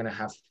 we're gonna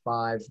have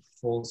 5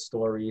 full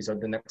stories, or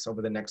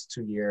over the next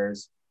 2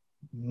 years.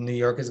 New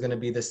York is gonna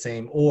be the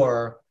same,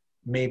 or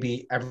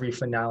maybe every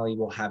finale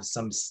will have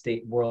some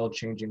world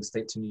changing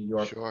state to New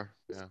York. Sure.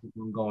 Yeah. Keep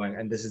on going,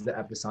 and this is the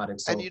episodic.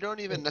 And So you don't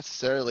even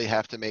necessarily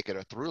have to make it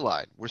a through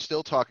line. We're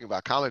still talking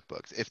about comic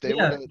books. If they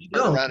were yeah, to you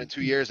turn don't. around in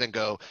 2 years and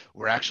go,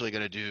 we're actually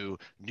going to do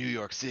New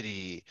York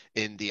City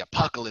in the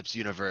apocalypse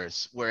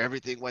universe where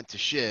everything went to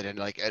shit, and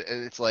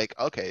it's like,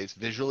 okay, it's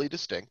visually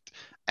distinct,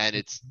 and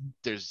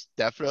there's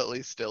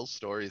definitely still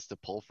stories to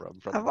pull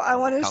from I the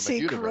want to comic see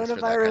universe for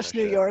that kind coronavirus of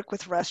New shit. York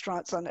with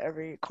restaurants on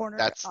every corner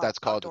That's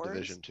called the outdoors.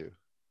 Division 2.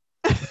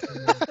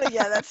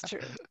 Yeah, that's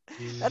true.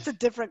 Yeah. That's a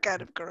different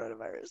kind of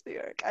coronavirus, New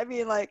York. I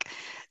mean, like,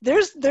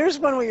 there's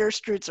one where your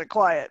streets are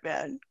quiet,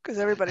 man, because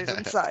everybody's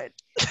inside.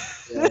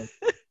 Yeah.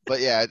 But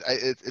yeah,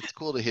 it's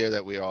cool to hear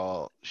that we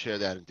all share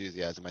that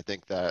enthusiasm. I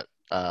think that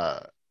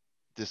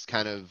this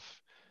kind of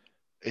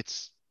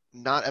it's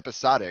not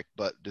episodic,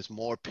 but this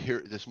more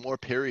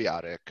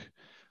periodic,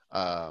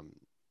 um,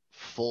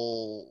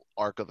 full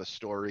arc of a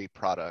story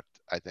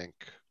product, I think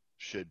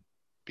should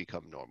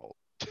become normal.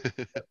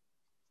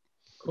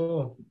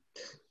 Cool.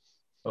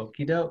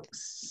 Okie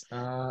dokes.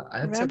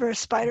 Remember,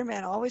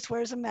 Spider-Man always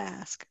wears a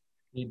mask.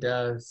 He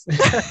does.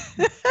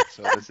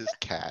 So this is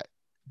Cat.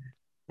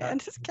 And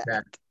his cat.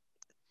 That.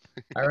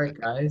 All right,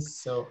 guys.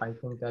 So I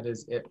think that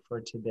is it for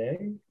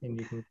today. And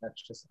you can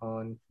catch us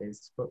on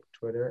Facebook,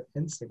 Twitter,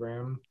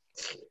 Instagram.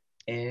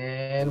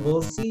 And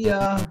we'll see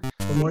ya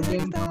for more See you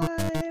game next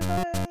time.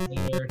 Bye.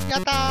 later.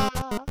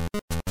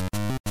 Yatta!